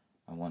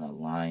 I want a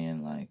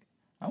lion, like,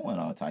 I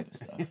want all type of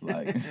stuff.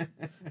 Like,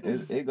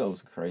 it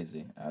goes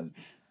crazy.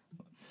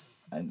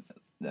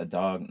 A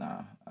dog,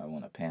 nah. I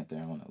want a panther.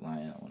 I want a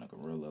lion. I want a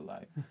gorilla.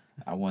 Like,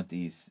 I want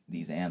these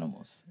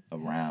animals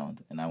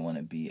around, and I want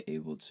to be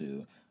able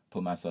to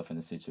put myself in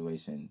a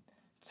situation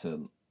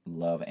to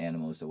love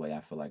animals the way I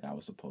feel like I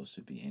was supposed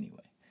to be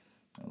anyway.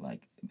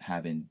 Like,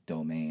 having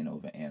domain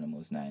over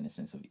animals, not in the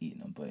sense of eating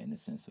them, but in the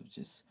sense of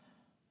just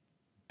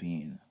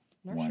being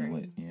one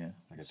with,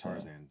 like a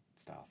Tarzan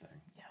style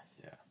thing. Yes.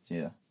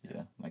 Yeah.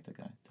 Like the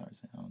guy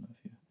Tarzan. I don't know if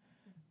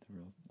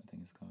I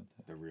think it's called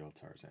that. The real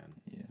Tarzan.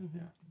 Yeah. Mm-hmm.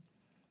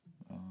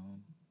 Yeah.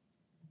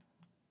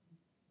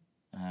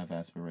 I have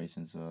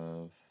aspirations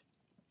of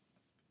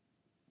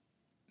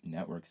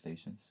network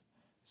stations.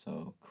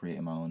 So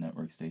creating my own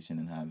network station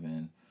and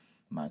having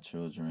my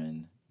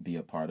children be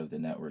a part of the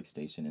network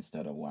station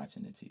instead of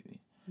watching the TV.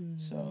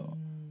 So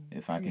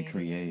if I can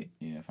create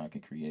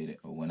it,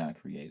 or when I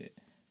create it,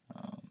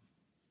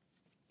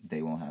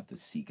 they won't have to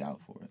seek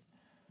out for it.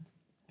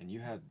 And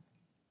you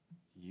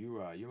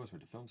almost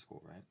went to film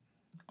school, right?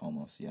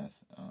 Almost,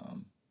 yes.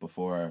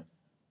 Before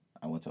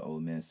I went to Ole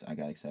Miss, I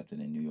got accepted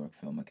in New York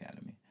Film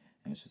Academy,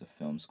 and it's just a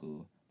film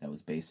school that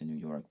was based in New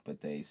York,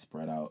 but they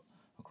spread out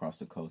across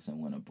the coast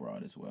and went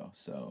abroad as well.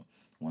 So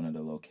one of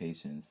the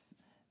locations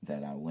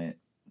that I went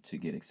to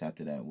get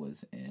accepted at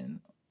was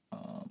in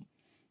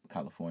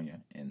California,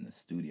 in the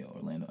studio,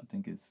 Orlando. I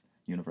think it's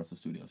Universal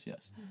Studios,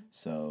 yes.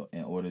 So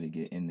in order to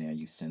get in there,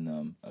 you send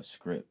them a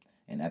script.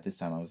 And at this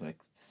time, I was like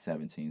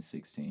 17,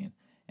 16.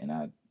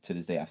 And to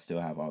this day, I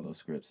still have all those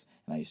scripts.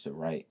 And I used to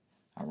write,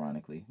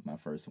 ironically. My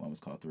first one was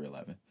called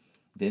 311.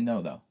 Didn't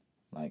know, though.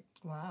 Like,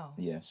 wow.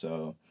 Yeah,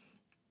 so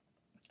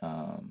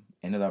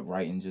ended up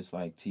writing just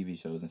like TV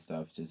shows and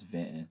stuff, just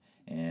venting.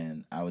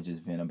 And I would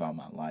just vent about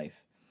my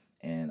life.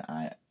 And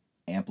I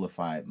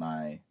amplified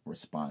my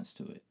response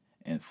to it.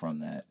 And from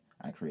that,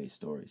 I create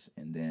stories.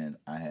 And then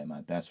I had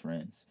my best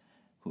friends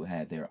who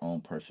had their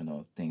own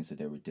personal things that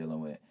they were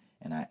dealing with.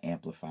 And I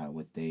amplified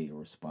what their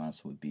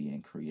response would be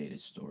and created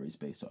stories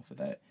based off of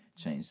that,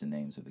 changed the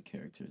names of the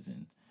characters.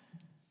 And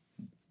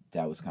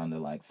that was kind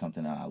of like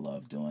something that I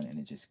loved doing, and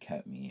it just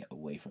kept me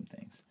away from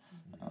things.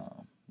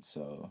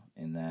 So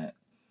in that,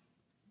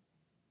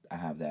 I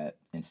have that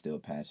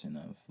instilled passion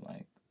of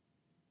like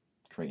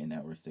creating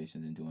network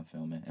stations and doing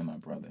filming. And my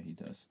brother, he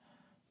does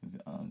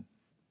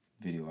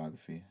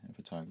videography and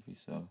photography.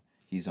 So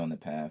he's on the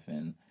path,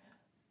 and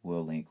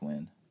we'll link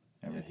when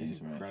everything's he's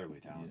incredibly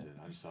right. talented.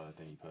 I just saw that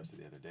thing you posted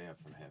the other day up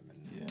from him,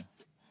 and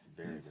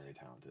very, very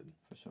talented.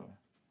 For sure.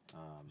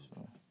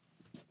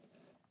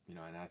 You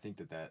know, and I think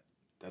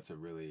that's a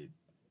really,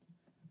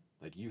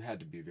 like, you had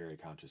to be very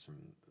conscious from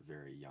a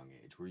very young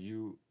age.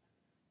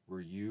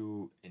 Were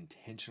you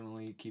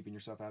intentionally keeping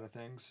yourself out of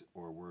things,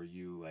 or were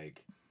you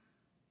like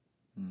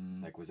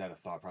was that a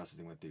thought process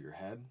that went through your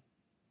head?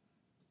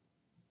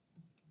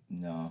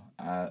 No,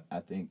 I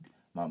think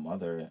my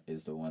mother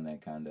is the one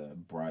that kind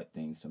of brought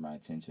things to my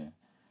attention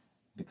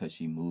because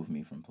she moved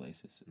me from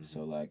places. So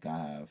like I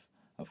have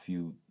a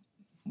few,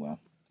 well,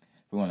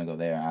 if we want to go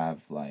there, I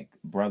have like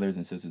brothers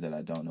and sisters that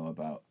I don't know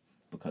about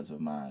because of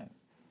my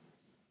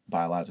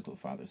biological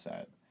father's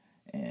side,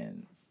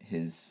 and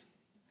his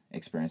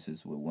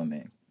experiences with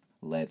women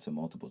led to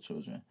multiple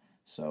children.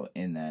 So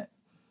in that,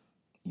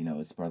 you know,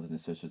 it's brothers and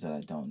sisters that I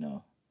don't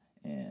know.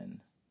 And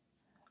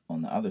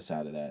on the other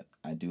side of that,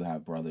 I do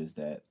have brothers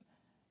that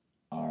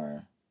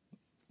are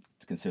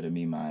consider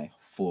me my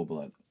full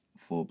blood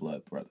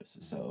brothers.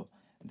 So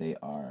I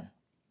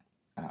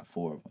have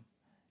 4 of them,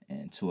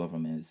 and 2 of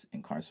them is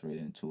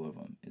incarcerated and 2 of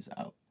them is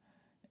out.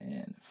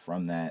 And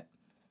from that,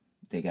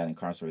 they got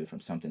incarcerated from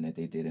something that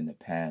they did in the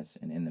past.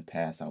 And in the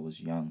past, I was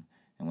young.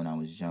 And when I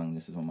was young,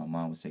 this is when my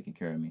mom was taking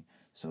care of me.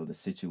 So the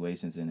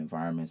situations and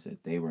environments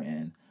that they were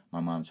in, my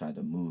mom tried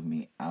to move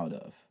me out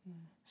of.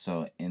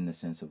 So in the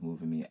sense of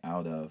moving me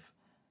out of,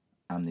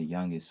 I'm the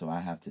youngest, so I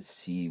have to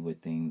see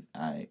what things.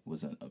 I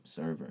was an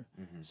observer.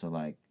 So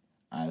like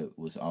I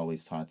was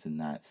always taught to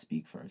not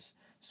speak first.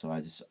 So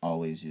I just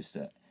always used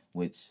to,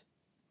 which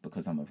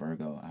because I'm a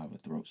Virgo, I have a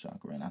throat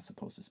chakra and I'm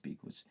supposed to speak,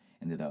 which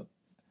ended up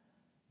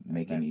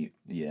making me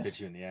hit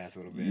you in the ass a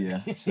little bit.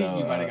 Yeah, so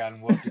you might have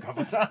gotten whooped a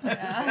couple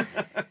times.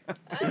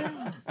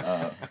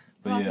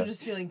 But also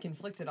just feeling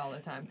conflicted all the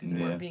time because you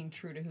weren't being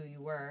true to who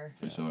you were.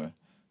 For sure.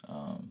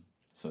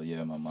 So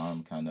yeah, my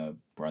mom kind of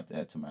brought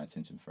that to my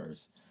attention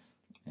first,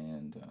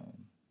 and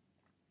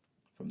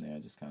from there I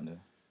just kind of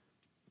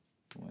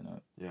went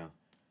up. Yeah.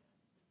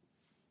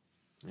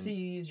 So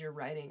you use your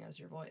writing as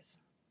your voice.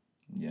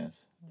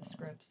 Yes. The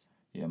scripts.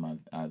 Yeah,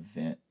 I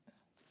vent.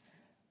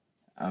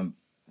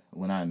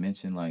 When I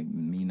mentioned like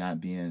me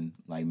not being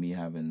like me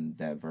having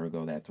that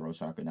Virgo, that throat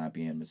chakra, not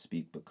being able to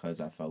speak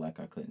because I felt like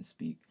I couldn't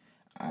speak,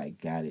 I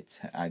got it.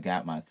 I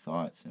got my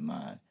thoughts and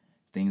my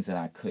things that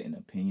I couldn't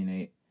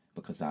opinionate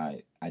because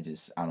I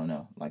don't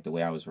know, like the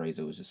way I was raised,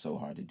 it was just so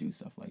hard to do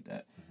stuff like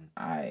that.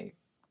 I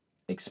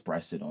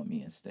expressed it on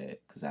me instead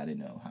because I didn't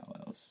know how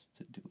else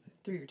to do it.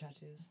 Through your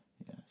tattoos.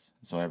 Yes.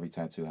 So every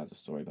tattoo has a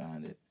story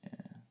behind it,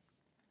 and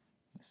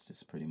it's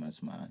just pretty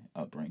much my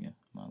upbringing,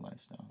 my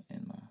lifestyle,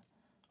 and my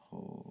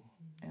whole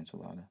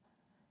enchilada.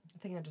 I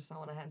think I just saw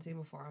one I hadn't seen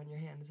before on your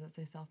hand. Does that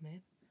say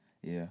self-made?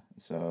 Yeah.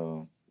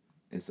 So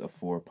it's a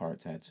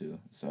 4-part tattoo.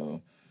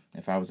 So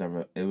if I was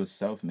ever, it was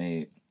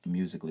self-made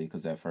musically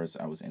because at first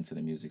I was into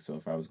the music. So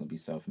if I was going to be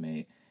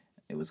self-made,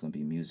 it was going to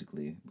be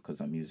musically because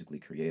I'm musically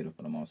creative,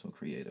 but I'm also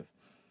creative.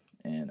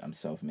 And I'm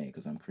self-made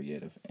because I'm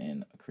creative.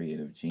 And a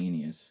creative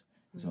genius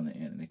is on the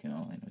end, and they can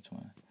all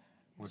intertwine.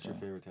 What's your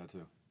favorite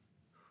tattoo?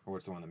 Or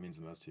what's the one that means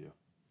the most to you?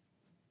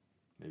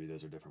 Maybe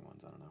those are different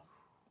ones. I don't know.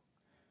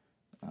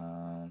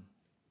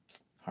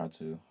 Hard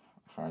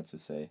to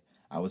say.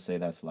 I would say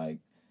that's like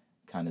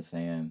kind of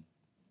saying,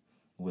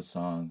 what's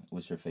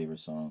your favorite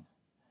song?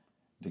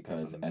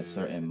 Because at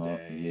certain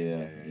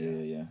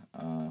yeah.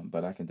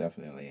 But I can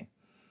definitely.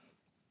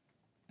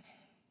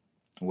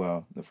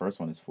 Well, the first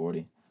one is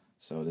 40,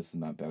 so this is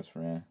my best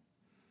friend.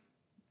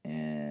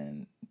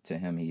 to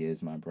him, he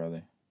is my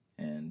brother.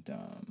 And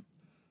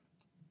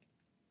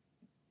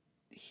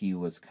he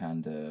was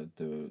kind of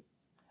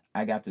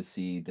I got to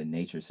see the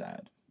nature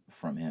side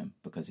from him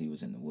because he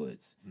was in the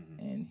woods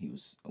and he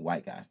was a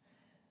white guy.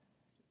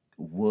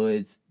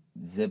 Woods,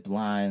 zip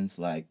lines,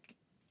 like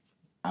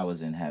I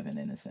was in heaven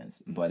in a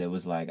sense. But it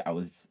was like I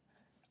was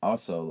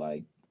also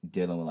like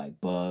dealing with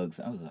like bugs.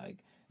 I was like,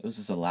 it was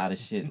just a lot of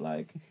shit.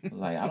 Like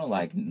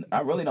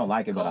I really don't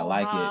like it, but I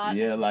like it.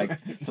 Yeah, like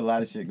it's a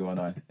lot of shit going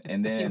on.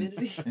 And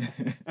then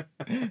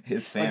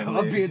his family. Like, I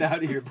love being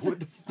out of here, but what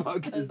the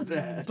fuck is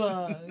that?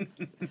 Bugs.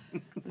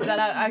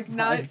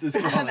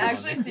 I'm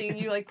actually seeing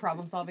you like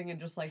problem solving and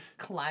just like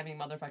climbing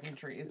motherfucking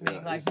trees,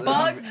 being like,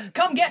 bugs,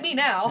 come get me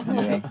now.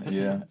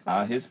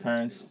 Yeah. His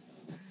parents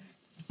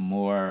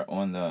more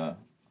on the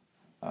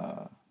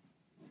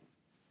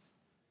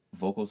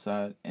vocal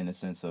side in the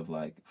sense of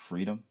like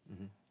freedom.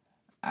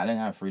 I didn't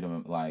have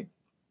freedom. Like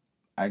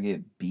I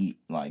get beat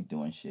like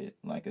doing shit.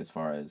 Like as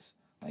far as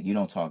like you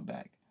don't talk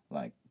back.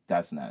 Like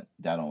that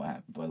don't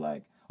happen. But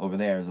like over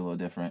there is a little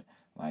different.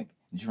 Like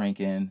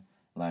drinking,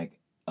 like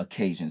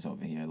occasions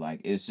over here. Like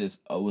it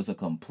was a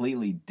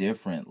completely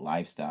different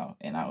lifestyle.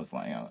 And I was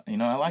like, I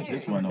like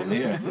this one over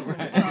here.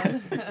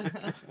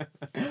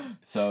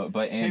 So,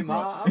 but hey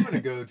Ma, I'm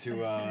gonna go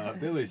to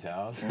Billy's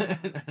house.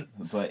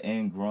 But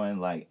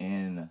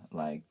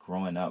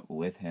growing up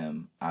with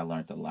him, I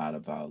learned a lot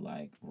about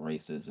like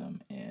racism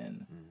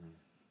and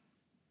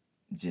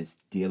just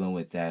dealing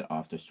with that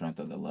off the strength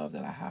of the love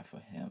that I have for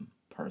him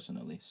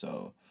personally.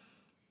 So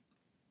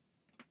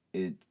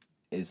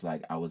it's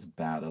like I was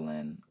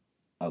battling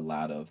a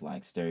lot of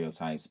like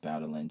stereotypes,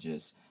 battling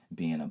just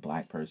being a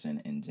black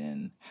person and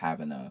then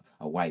having a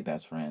white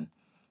best friend.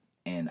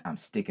 And I'm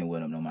sticking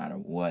with him no matter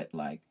what,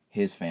 like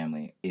his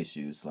family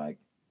issues, like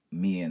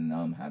me and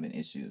them having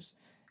issues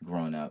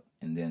growing up.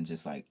 And then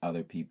just like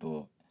other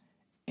people.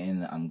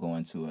 And I'm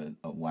going to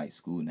a white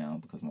school now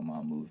because my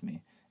mom moved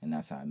me. And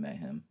that's how I met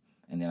him.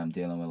 And then I'm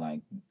dealing with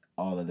like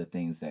all of the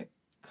things that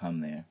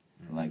come there.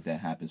 Like that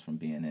happens from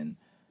being in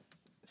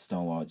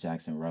Stonewall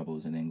Jackson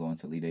Rebels and then going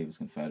to Lee Davis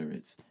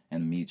Confederates.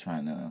 And me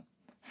trying to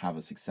have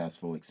a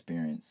successful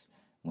experience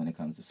when it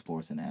comes to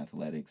sports and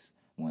athletics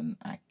when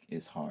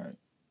it's hard.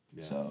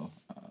 Yeah. So,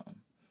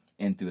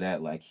 and through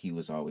that, like, he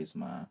was always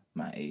my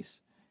ace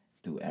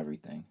through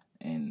everything.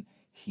 And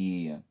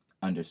he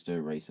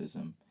understood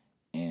racism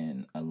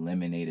and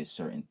eliminated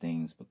certain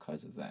things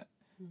because of that.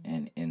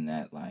 And in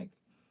that, like,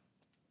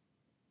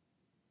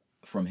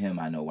 from him,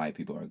 I know white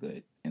people are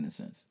good, in a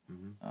sense.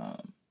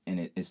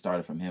 And it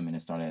started from him, and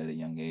it started at a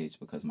young age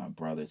because my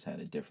brothers had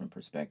a different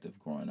perspective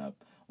growing up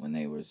when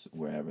they was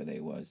wherever they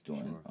was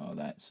doing all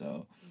that.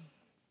 So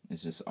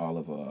it's just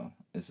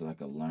it's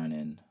like a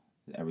learning.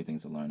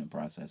 Everything's a learning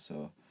process.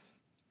 So.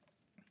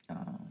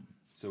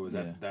 So was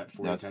that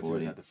 40 tattoo? 40.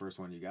 Was that the first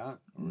one you got?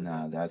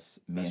 Nah, that's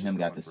me and him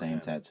got the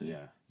same tattoo.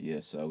 Yeah.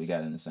 So we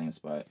got it in the same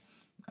spot.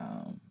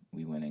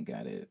 We went and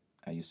got it.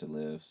 I used to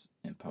live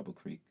in Pebble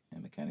Creek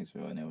in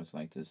Mechanicsville, and there was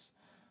like this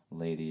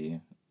lady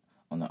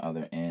on the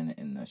other end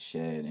in the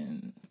shed,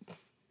 and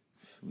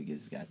we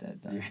just got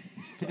that done.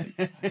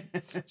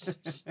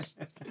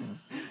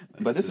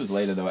 But this was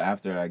later though.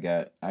 After I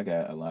got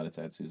a lot of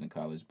tattoos in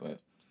college, but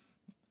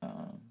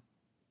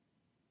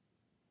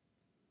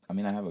I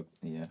mean,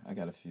 I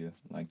got a few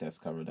like that's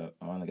covered up.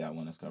 I only got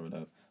one that's covered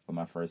up. But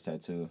my first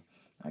tattoo,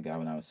 I got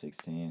when I was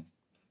 16.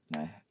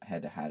 And I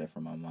had to hide it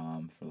from my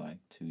mom for like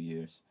 2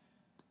 years.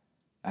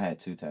 I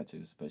had 2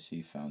 tattoos, but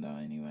she found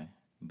out anyway.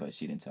 But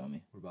she didn't tell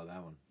me. What about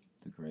that one?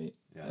 The great.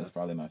 Yeah, that's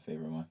probably my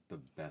favorite one. The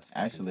best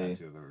actually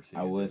tattoo I've ever seen.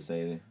 I would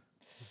say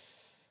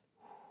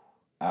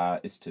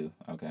it's 2.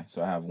 Okay,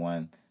 so I have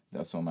one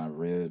that's on my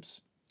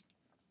ribs.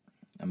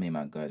 I mean,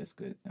 my gut is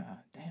good.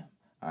 Damn.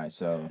 All right,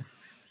 so.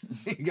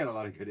 You got a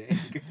lot of good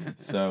ink.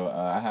 So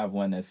I have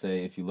one that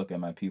say, if you look at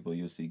my people,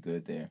 you'll see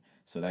good there.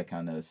 So that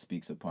kind of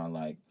speaks upon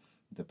like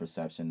the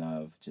perception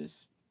of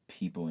just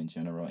people in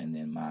general and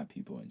then my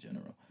people in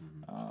general.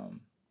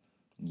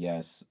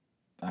 Yes,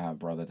 I have a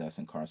brother that's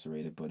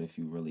incarcerated, but if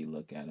you really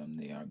look at them,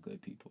 they are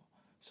good people.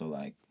 So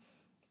like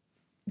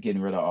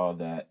getting rid of all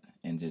that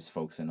and just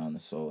focusing on the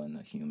soul and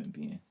the human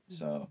being.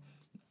 So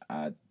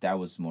that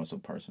was more so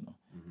personal.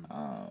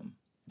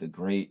 The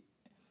great,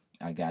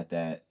 I got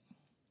that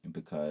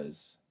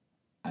because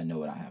I know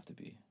what I have to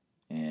be.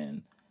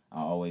 And I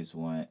always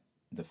want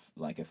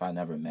if I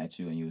never met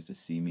you and you was to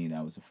see me,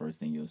 that was the first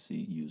thing you'll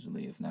see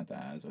usually, if not the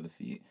eyes or the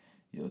feet.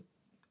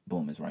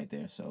 Boom, it's right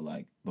there. So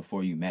like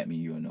before you met me,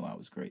 you'll know I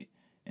was great.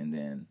 And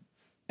then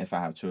if I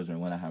have children,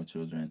 when I have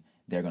children,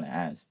 they're gonna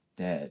ask,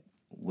 Dad,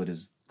 what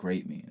does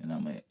great mean? And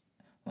I'm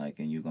like,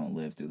 and you're gonna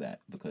live through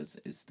that because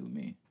it's through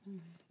me.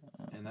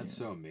 And that's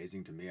so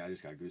amazing to me. I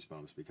just got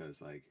goosebumps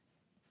because like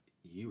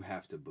you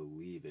have to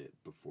believe it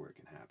before it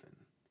can happen.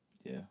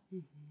 Yeah.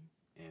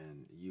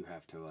 And you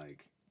have to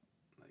like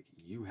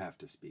you have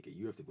to speak it.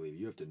 You have to believe it.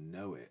 You have to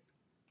know it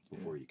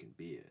before you can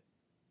be it.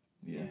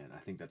 Yeah. And I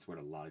think that's what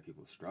a lot of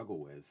people struggle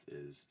with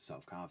is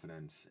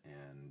self-confidence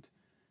and,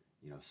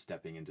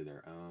 stepping into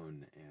their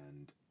own.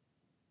 And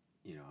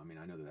you know, I mean,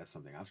 I know that that's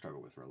something I've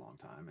struggled with for a long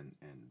time,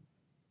 and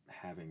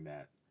having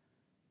that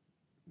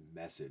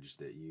message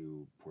that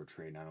you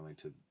portray not only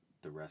to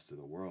the rest of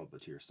the world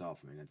but to yourself.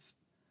 I mean, it's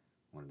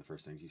one of the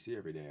first things you see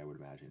every day, I would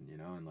imagine, you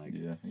know, and like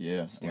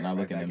When I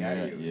look in the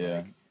mirror,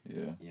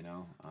 you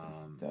know,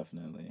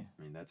 definitely.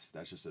 I mean, that's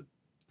just a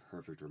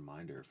perfect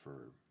reminder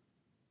for,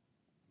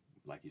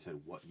 like you said,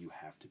 what you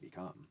have to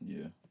become.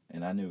 Yeah,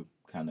 and I knew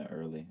kind of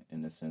early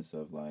in the sense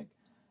of like,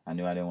 I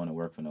knew I didn't want to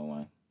work for no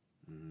one.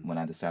 When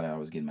I decided I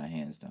was getting my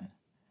hands done,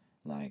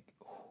 like,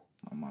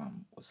 my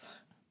mom was.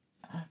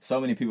 So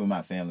many people in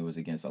my family was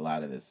against a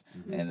lot of this,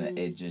 and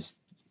it just.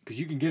 Because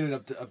you can get it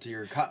up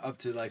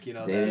to like, you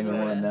know. They didn't even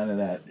want none of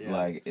that. Yeah.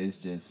 Like, it's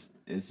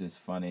just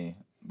funny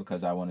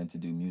because I wanted to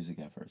do music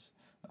at first.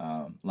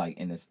 Like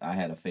I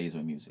had a phase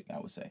with music, I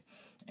would say,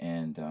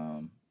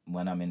 and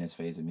when I'm in this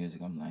phase of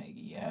music, I'm like,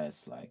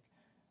 yes, like,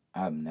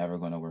 I'm never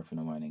gonna work for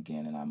no one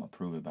again, and I'm gonna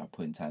prove it by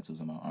putting tattoos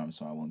on my arm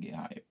so I won't get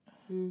hired.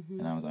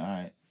 And I was like, all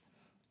right.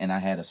 And I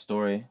had a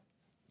story.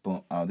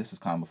 Boom. This is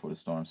Calm Before the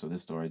Storm, so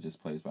this story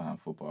just plays behind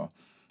football,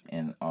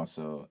 and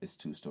also it's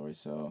 2 stories.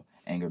 So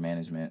anger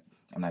management.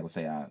 I'm not gonna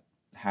say I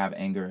have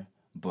anger,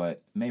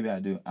 but maybe I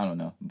do. I don't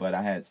know. But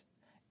I had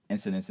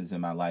incidences in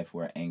my life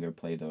where anger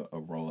played a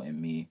role in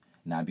me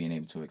not being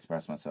able to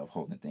express myself,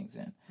 holding things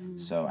in.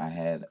 So I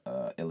had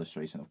an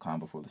illustration of Calm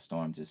Before the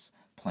Storm, just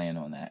playing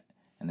on that.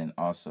 And then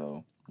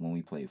also when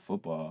we played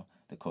football,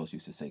 the coach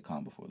used to say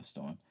Calm Before the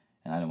Storm,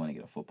 and I didn't want to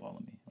get a football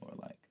on me or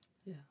like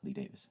Lee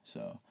Davis.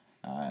 So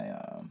I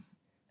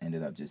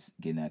ended up just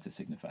getting that to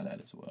signify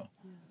that as well.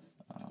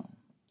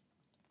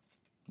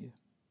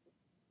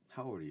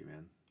 How old are you,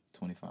 man?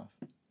 25.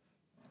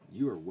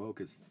 You are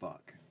woke as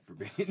fuck for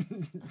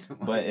being 25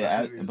 But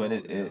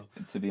years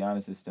old, to be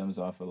honest, it stems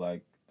off of,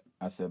 like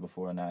I said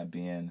before, not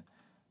being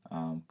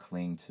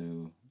cling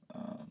to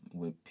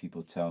what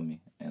people tell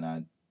me, and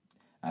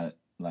I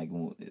like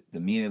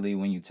immediately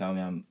when you tell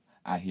me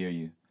I hear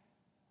you,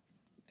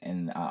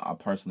 and I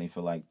personally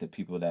feel like the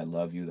people that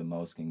love you the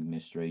most can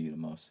mistray you the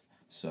most.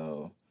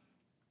 So.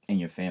 In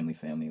your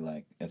family,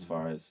 like, as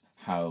far as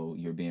how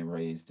you're being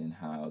raised and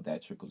how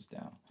that trickles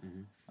down.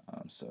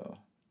 So,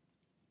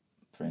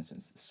 for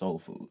instance, soul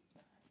food.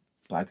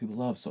 Black people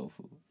love soul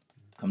food.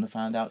 Come to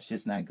find out,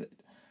 shit's not good.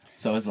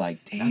 So it's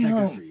like, damn. Not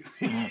that good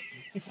for you.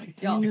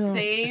 Like, Y'all,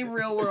 same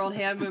real world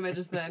hand movement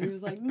just then. He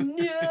was like,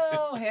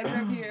 no, hands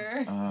up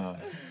here.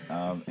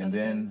 And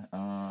then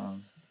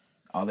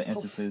all the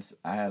instances,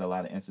 I had a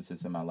lot of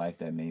instances in my life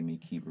that made me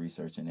keep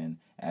researching. And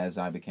as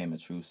I became a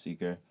truth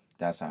seeker,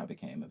 that's how I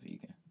became a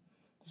vegan.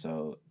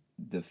 So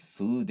the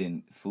food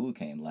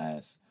came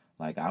last.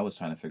 Like, I was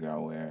trying to figure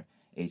out where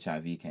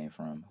HRV came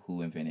from,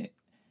 who invented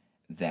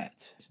that.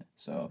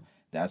 So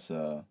that's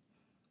a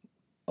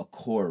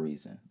core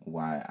reason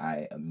why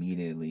I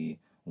immediately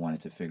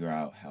wanted to figure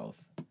out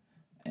health.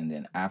 And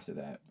then after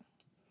that,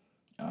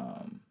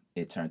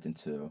 it turned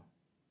into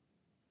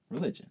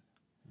religion,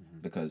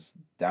 because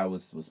that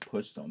was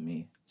pushed on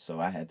me. So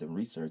I had to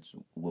research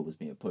what was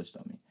being pushed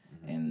on me.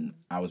 And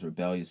I was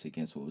rebellious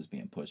against what was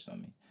being pushed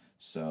on me.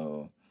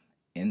 So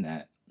in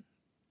that,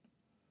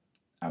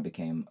 I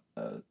became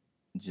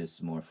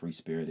just more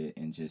free-spirited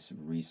and just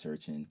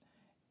researching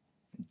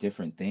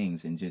different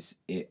things, and just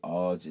it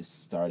all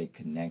just started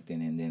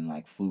connecting. And then,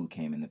 like, food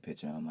came in the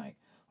picture. And I'm like,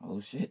 oh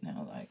shit,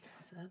 now, like,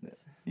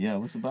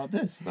 what's about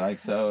this? Like,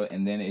 so,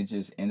 and then it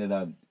just ended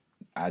up,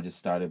 I just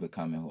started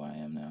becoming who I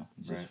am now.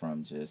 Just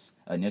from just,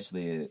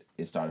 initially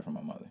it started from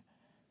my mother.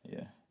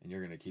 Yeah. And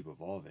you're going to keep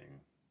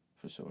evolving.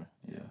 For sure.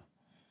 Yeah.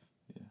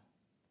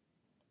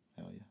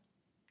 Hell yeah.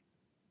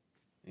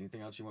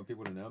 Anything else you want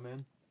people to know,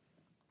 man?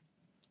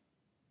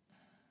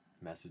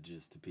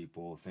 Messages to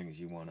people, things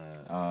you want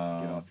to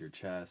get off your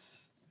chest.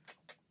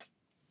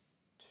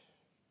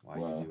 Why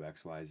you do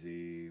X, Y,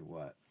 Z,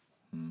 what?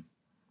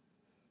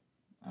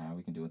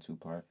 We can do a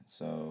 2-part.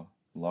 So,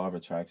 law of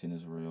attraction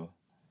is real.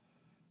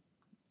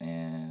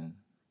 And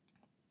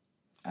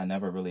I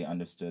never really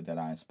understood that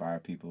I inspire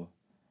people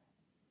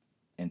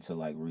until,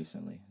 like,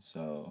 recently.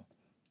 So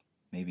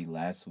maybe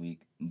last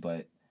week,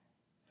 but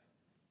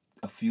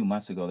a few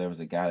months ago there was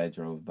a guy that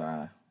drove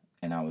by,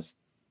 and I was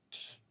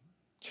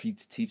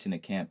teaching a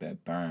camp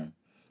at Burn,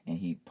 and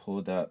he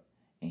pulled up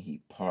and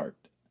he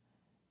parked,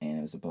 and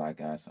it was a black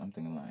guy. So I'm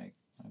thinking like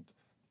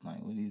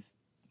what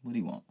do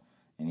you want?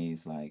 And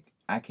he's like,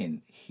 I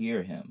can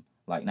hear him,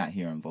 like, not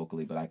hear him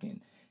vocally, but I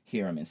can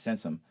hear him and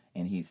sense him,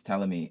 and he's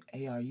telling me,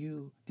 hey,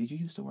 did you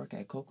used to work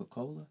at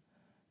Coca-Cola?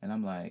 And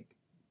I'm like,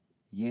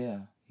 yeah.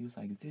 He was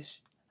like,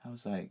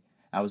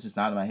 I was just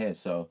nodding my head.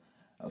 So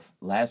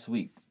last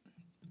week,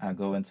 I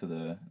go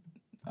into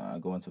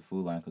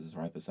Food Line because it's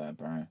right beside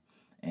Burn,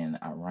 and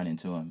I run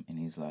into him, and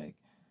he's like,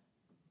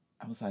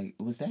 I was like,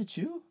 was that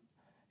you?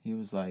 He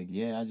was like,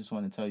 yeah, I just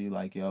want to tell you,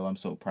 like, yo, I'm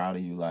so proud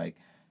of you, like,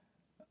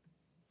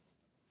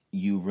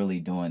 you really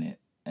doing it.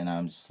 And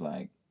I'm just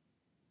like,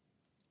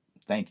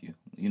 thank you.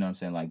 You know what I'm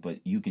saying? Like,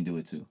 but you can do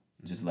it too.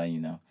 Just letting you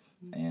know.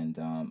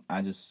 And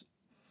I just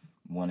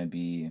want to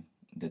be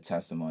the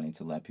testimony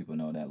to let people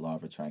know that law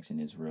of attraction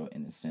is real,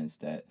 in the sense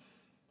that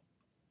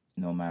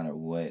no matter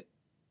what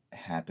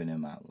happened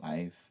in my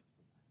life,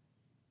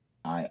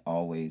 I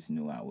always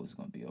knew I was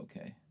going to be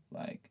okay.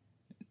 Like,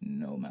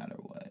 no matter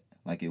what.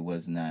 Like, it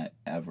was not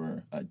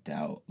ever a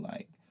doubt.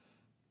 Like,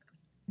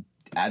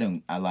 I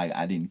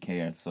didn't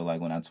care. So, like,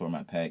 when I tore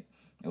my pec,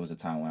 it was a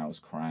time when I was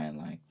crying,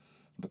 like,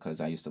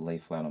 because I used to lay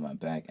flat on my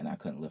back and I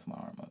couldn't lift my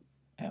arm up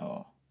at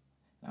all.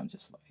 And I'm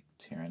just, like,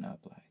 tearing up,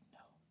 like,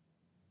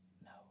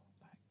 no,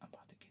 like, I'm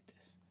about to get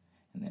this.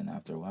 And then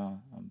after a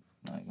while, I'm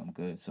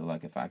good. So,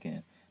 like, if I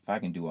can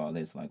do all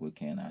this, like, what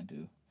can I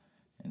do?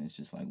 And it's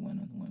just like,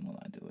 when will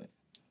I do it?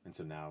 And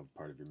so now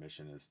part of your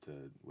mission is to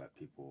let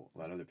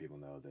other people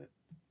know that,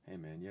 hey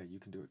man, yeah, you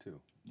can do it too.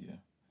 Yeah.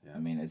 I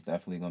mean, it's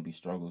definitely gonna be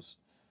struggles,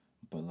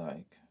 but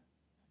like,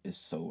 it's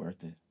so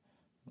worth it.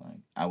 Like,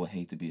 I would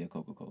hate to be a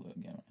Coca-Cola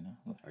again right now.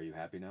 Like, are you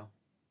happy now?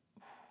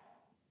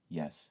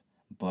 yes,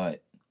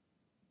 but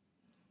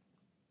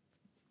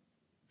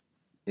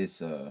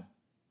it's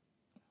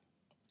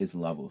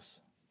levels.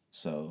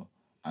 So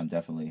I'm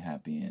definitely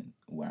happy in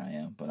where I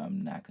am, but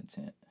I'm not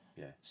content.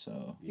 Yeah.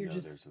 So you're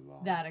just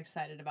that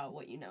excited about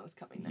what you know is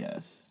coming next.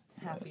 Yes.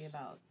 Happy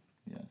about.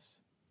 Yes.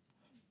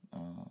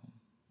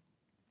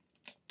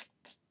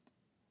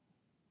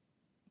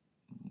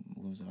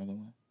 What was the other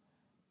one?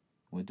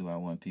 What do I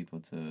want people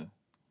to?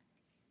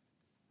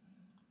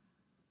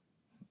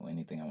 Or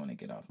anything I want to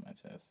get off my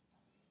chest.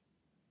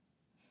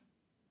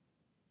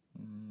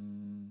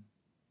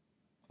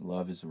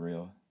 Love is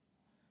real,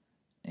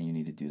 and you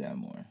need to do that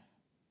more.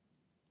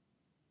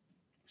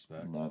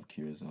 Respect. Love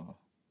cures all.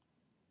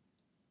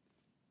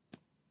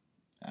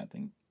 I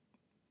think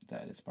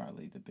that is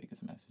probably the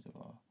biggest message of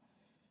all.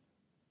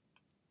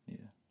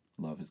 Yeah.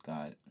 Love is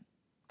God.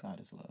 God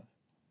is love.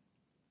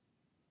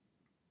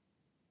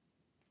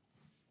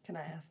 Can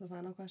I ask the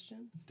final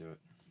question? Do it.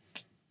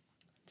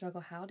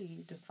 Jungle, how do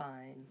you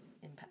define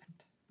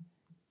impact?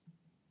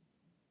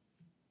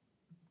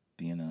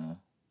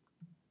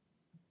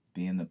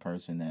 Being the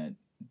person that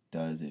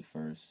does it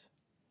first,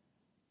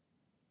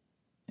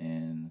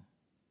 and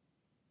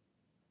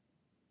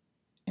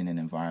in an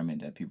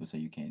environment that people say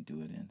you can't do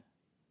it in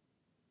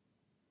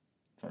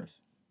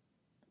first.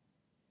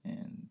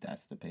 And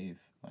that's the pave.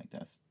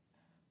 That's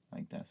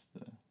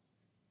the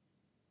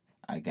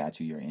I got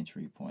you your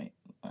entry point.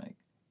 Like,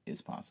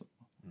 it's possible.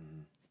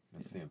 Mm-hmm.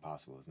 That's the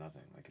impossible is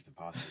nothing. Like, it's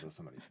impossible until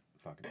somebody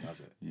fucking does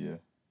it. Yeah,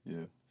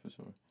 for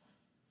sure.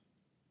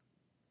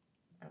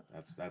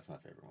 That's my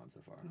favorite one so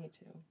far. Me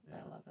too. Yeah.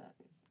 I love that.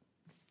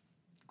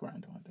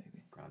 Grind on,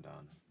 baby. Grind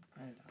on.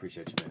 Grind on.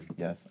 Appreciate you, man.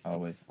 Yes,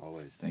 always.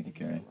 Always. Thank you,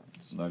 Cary. So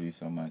much. Love you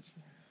so much.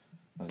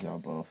 Love y'all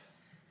both.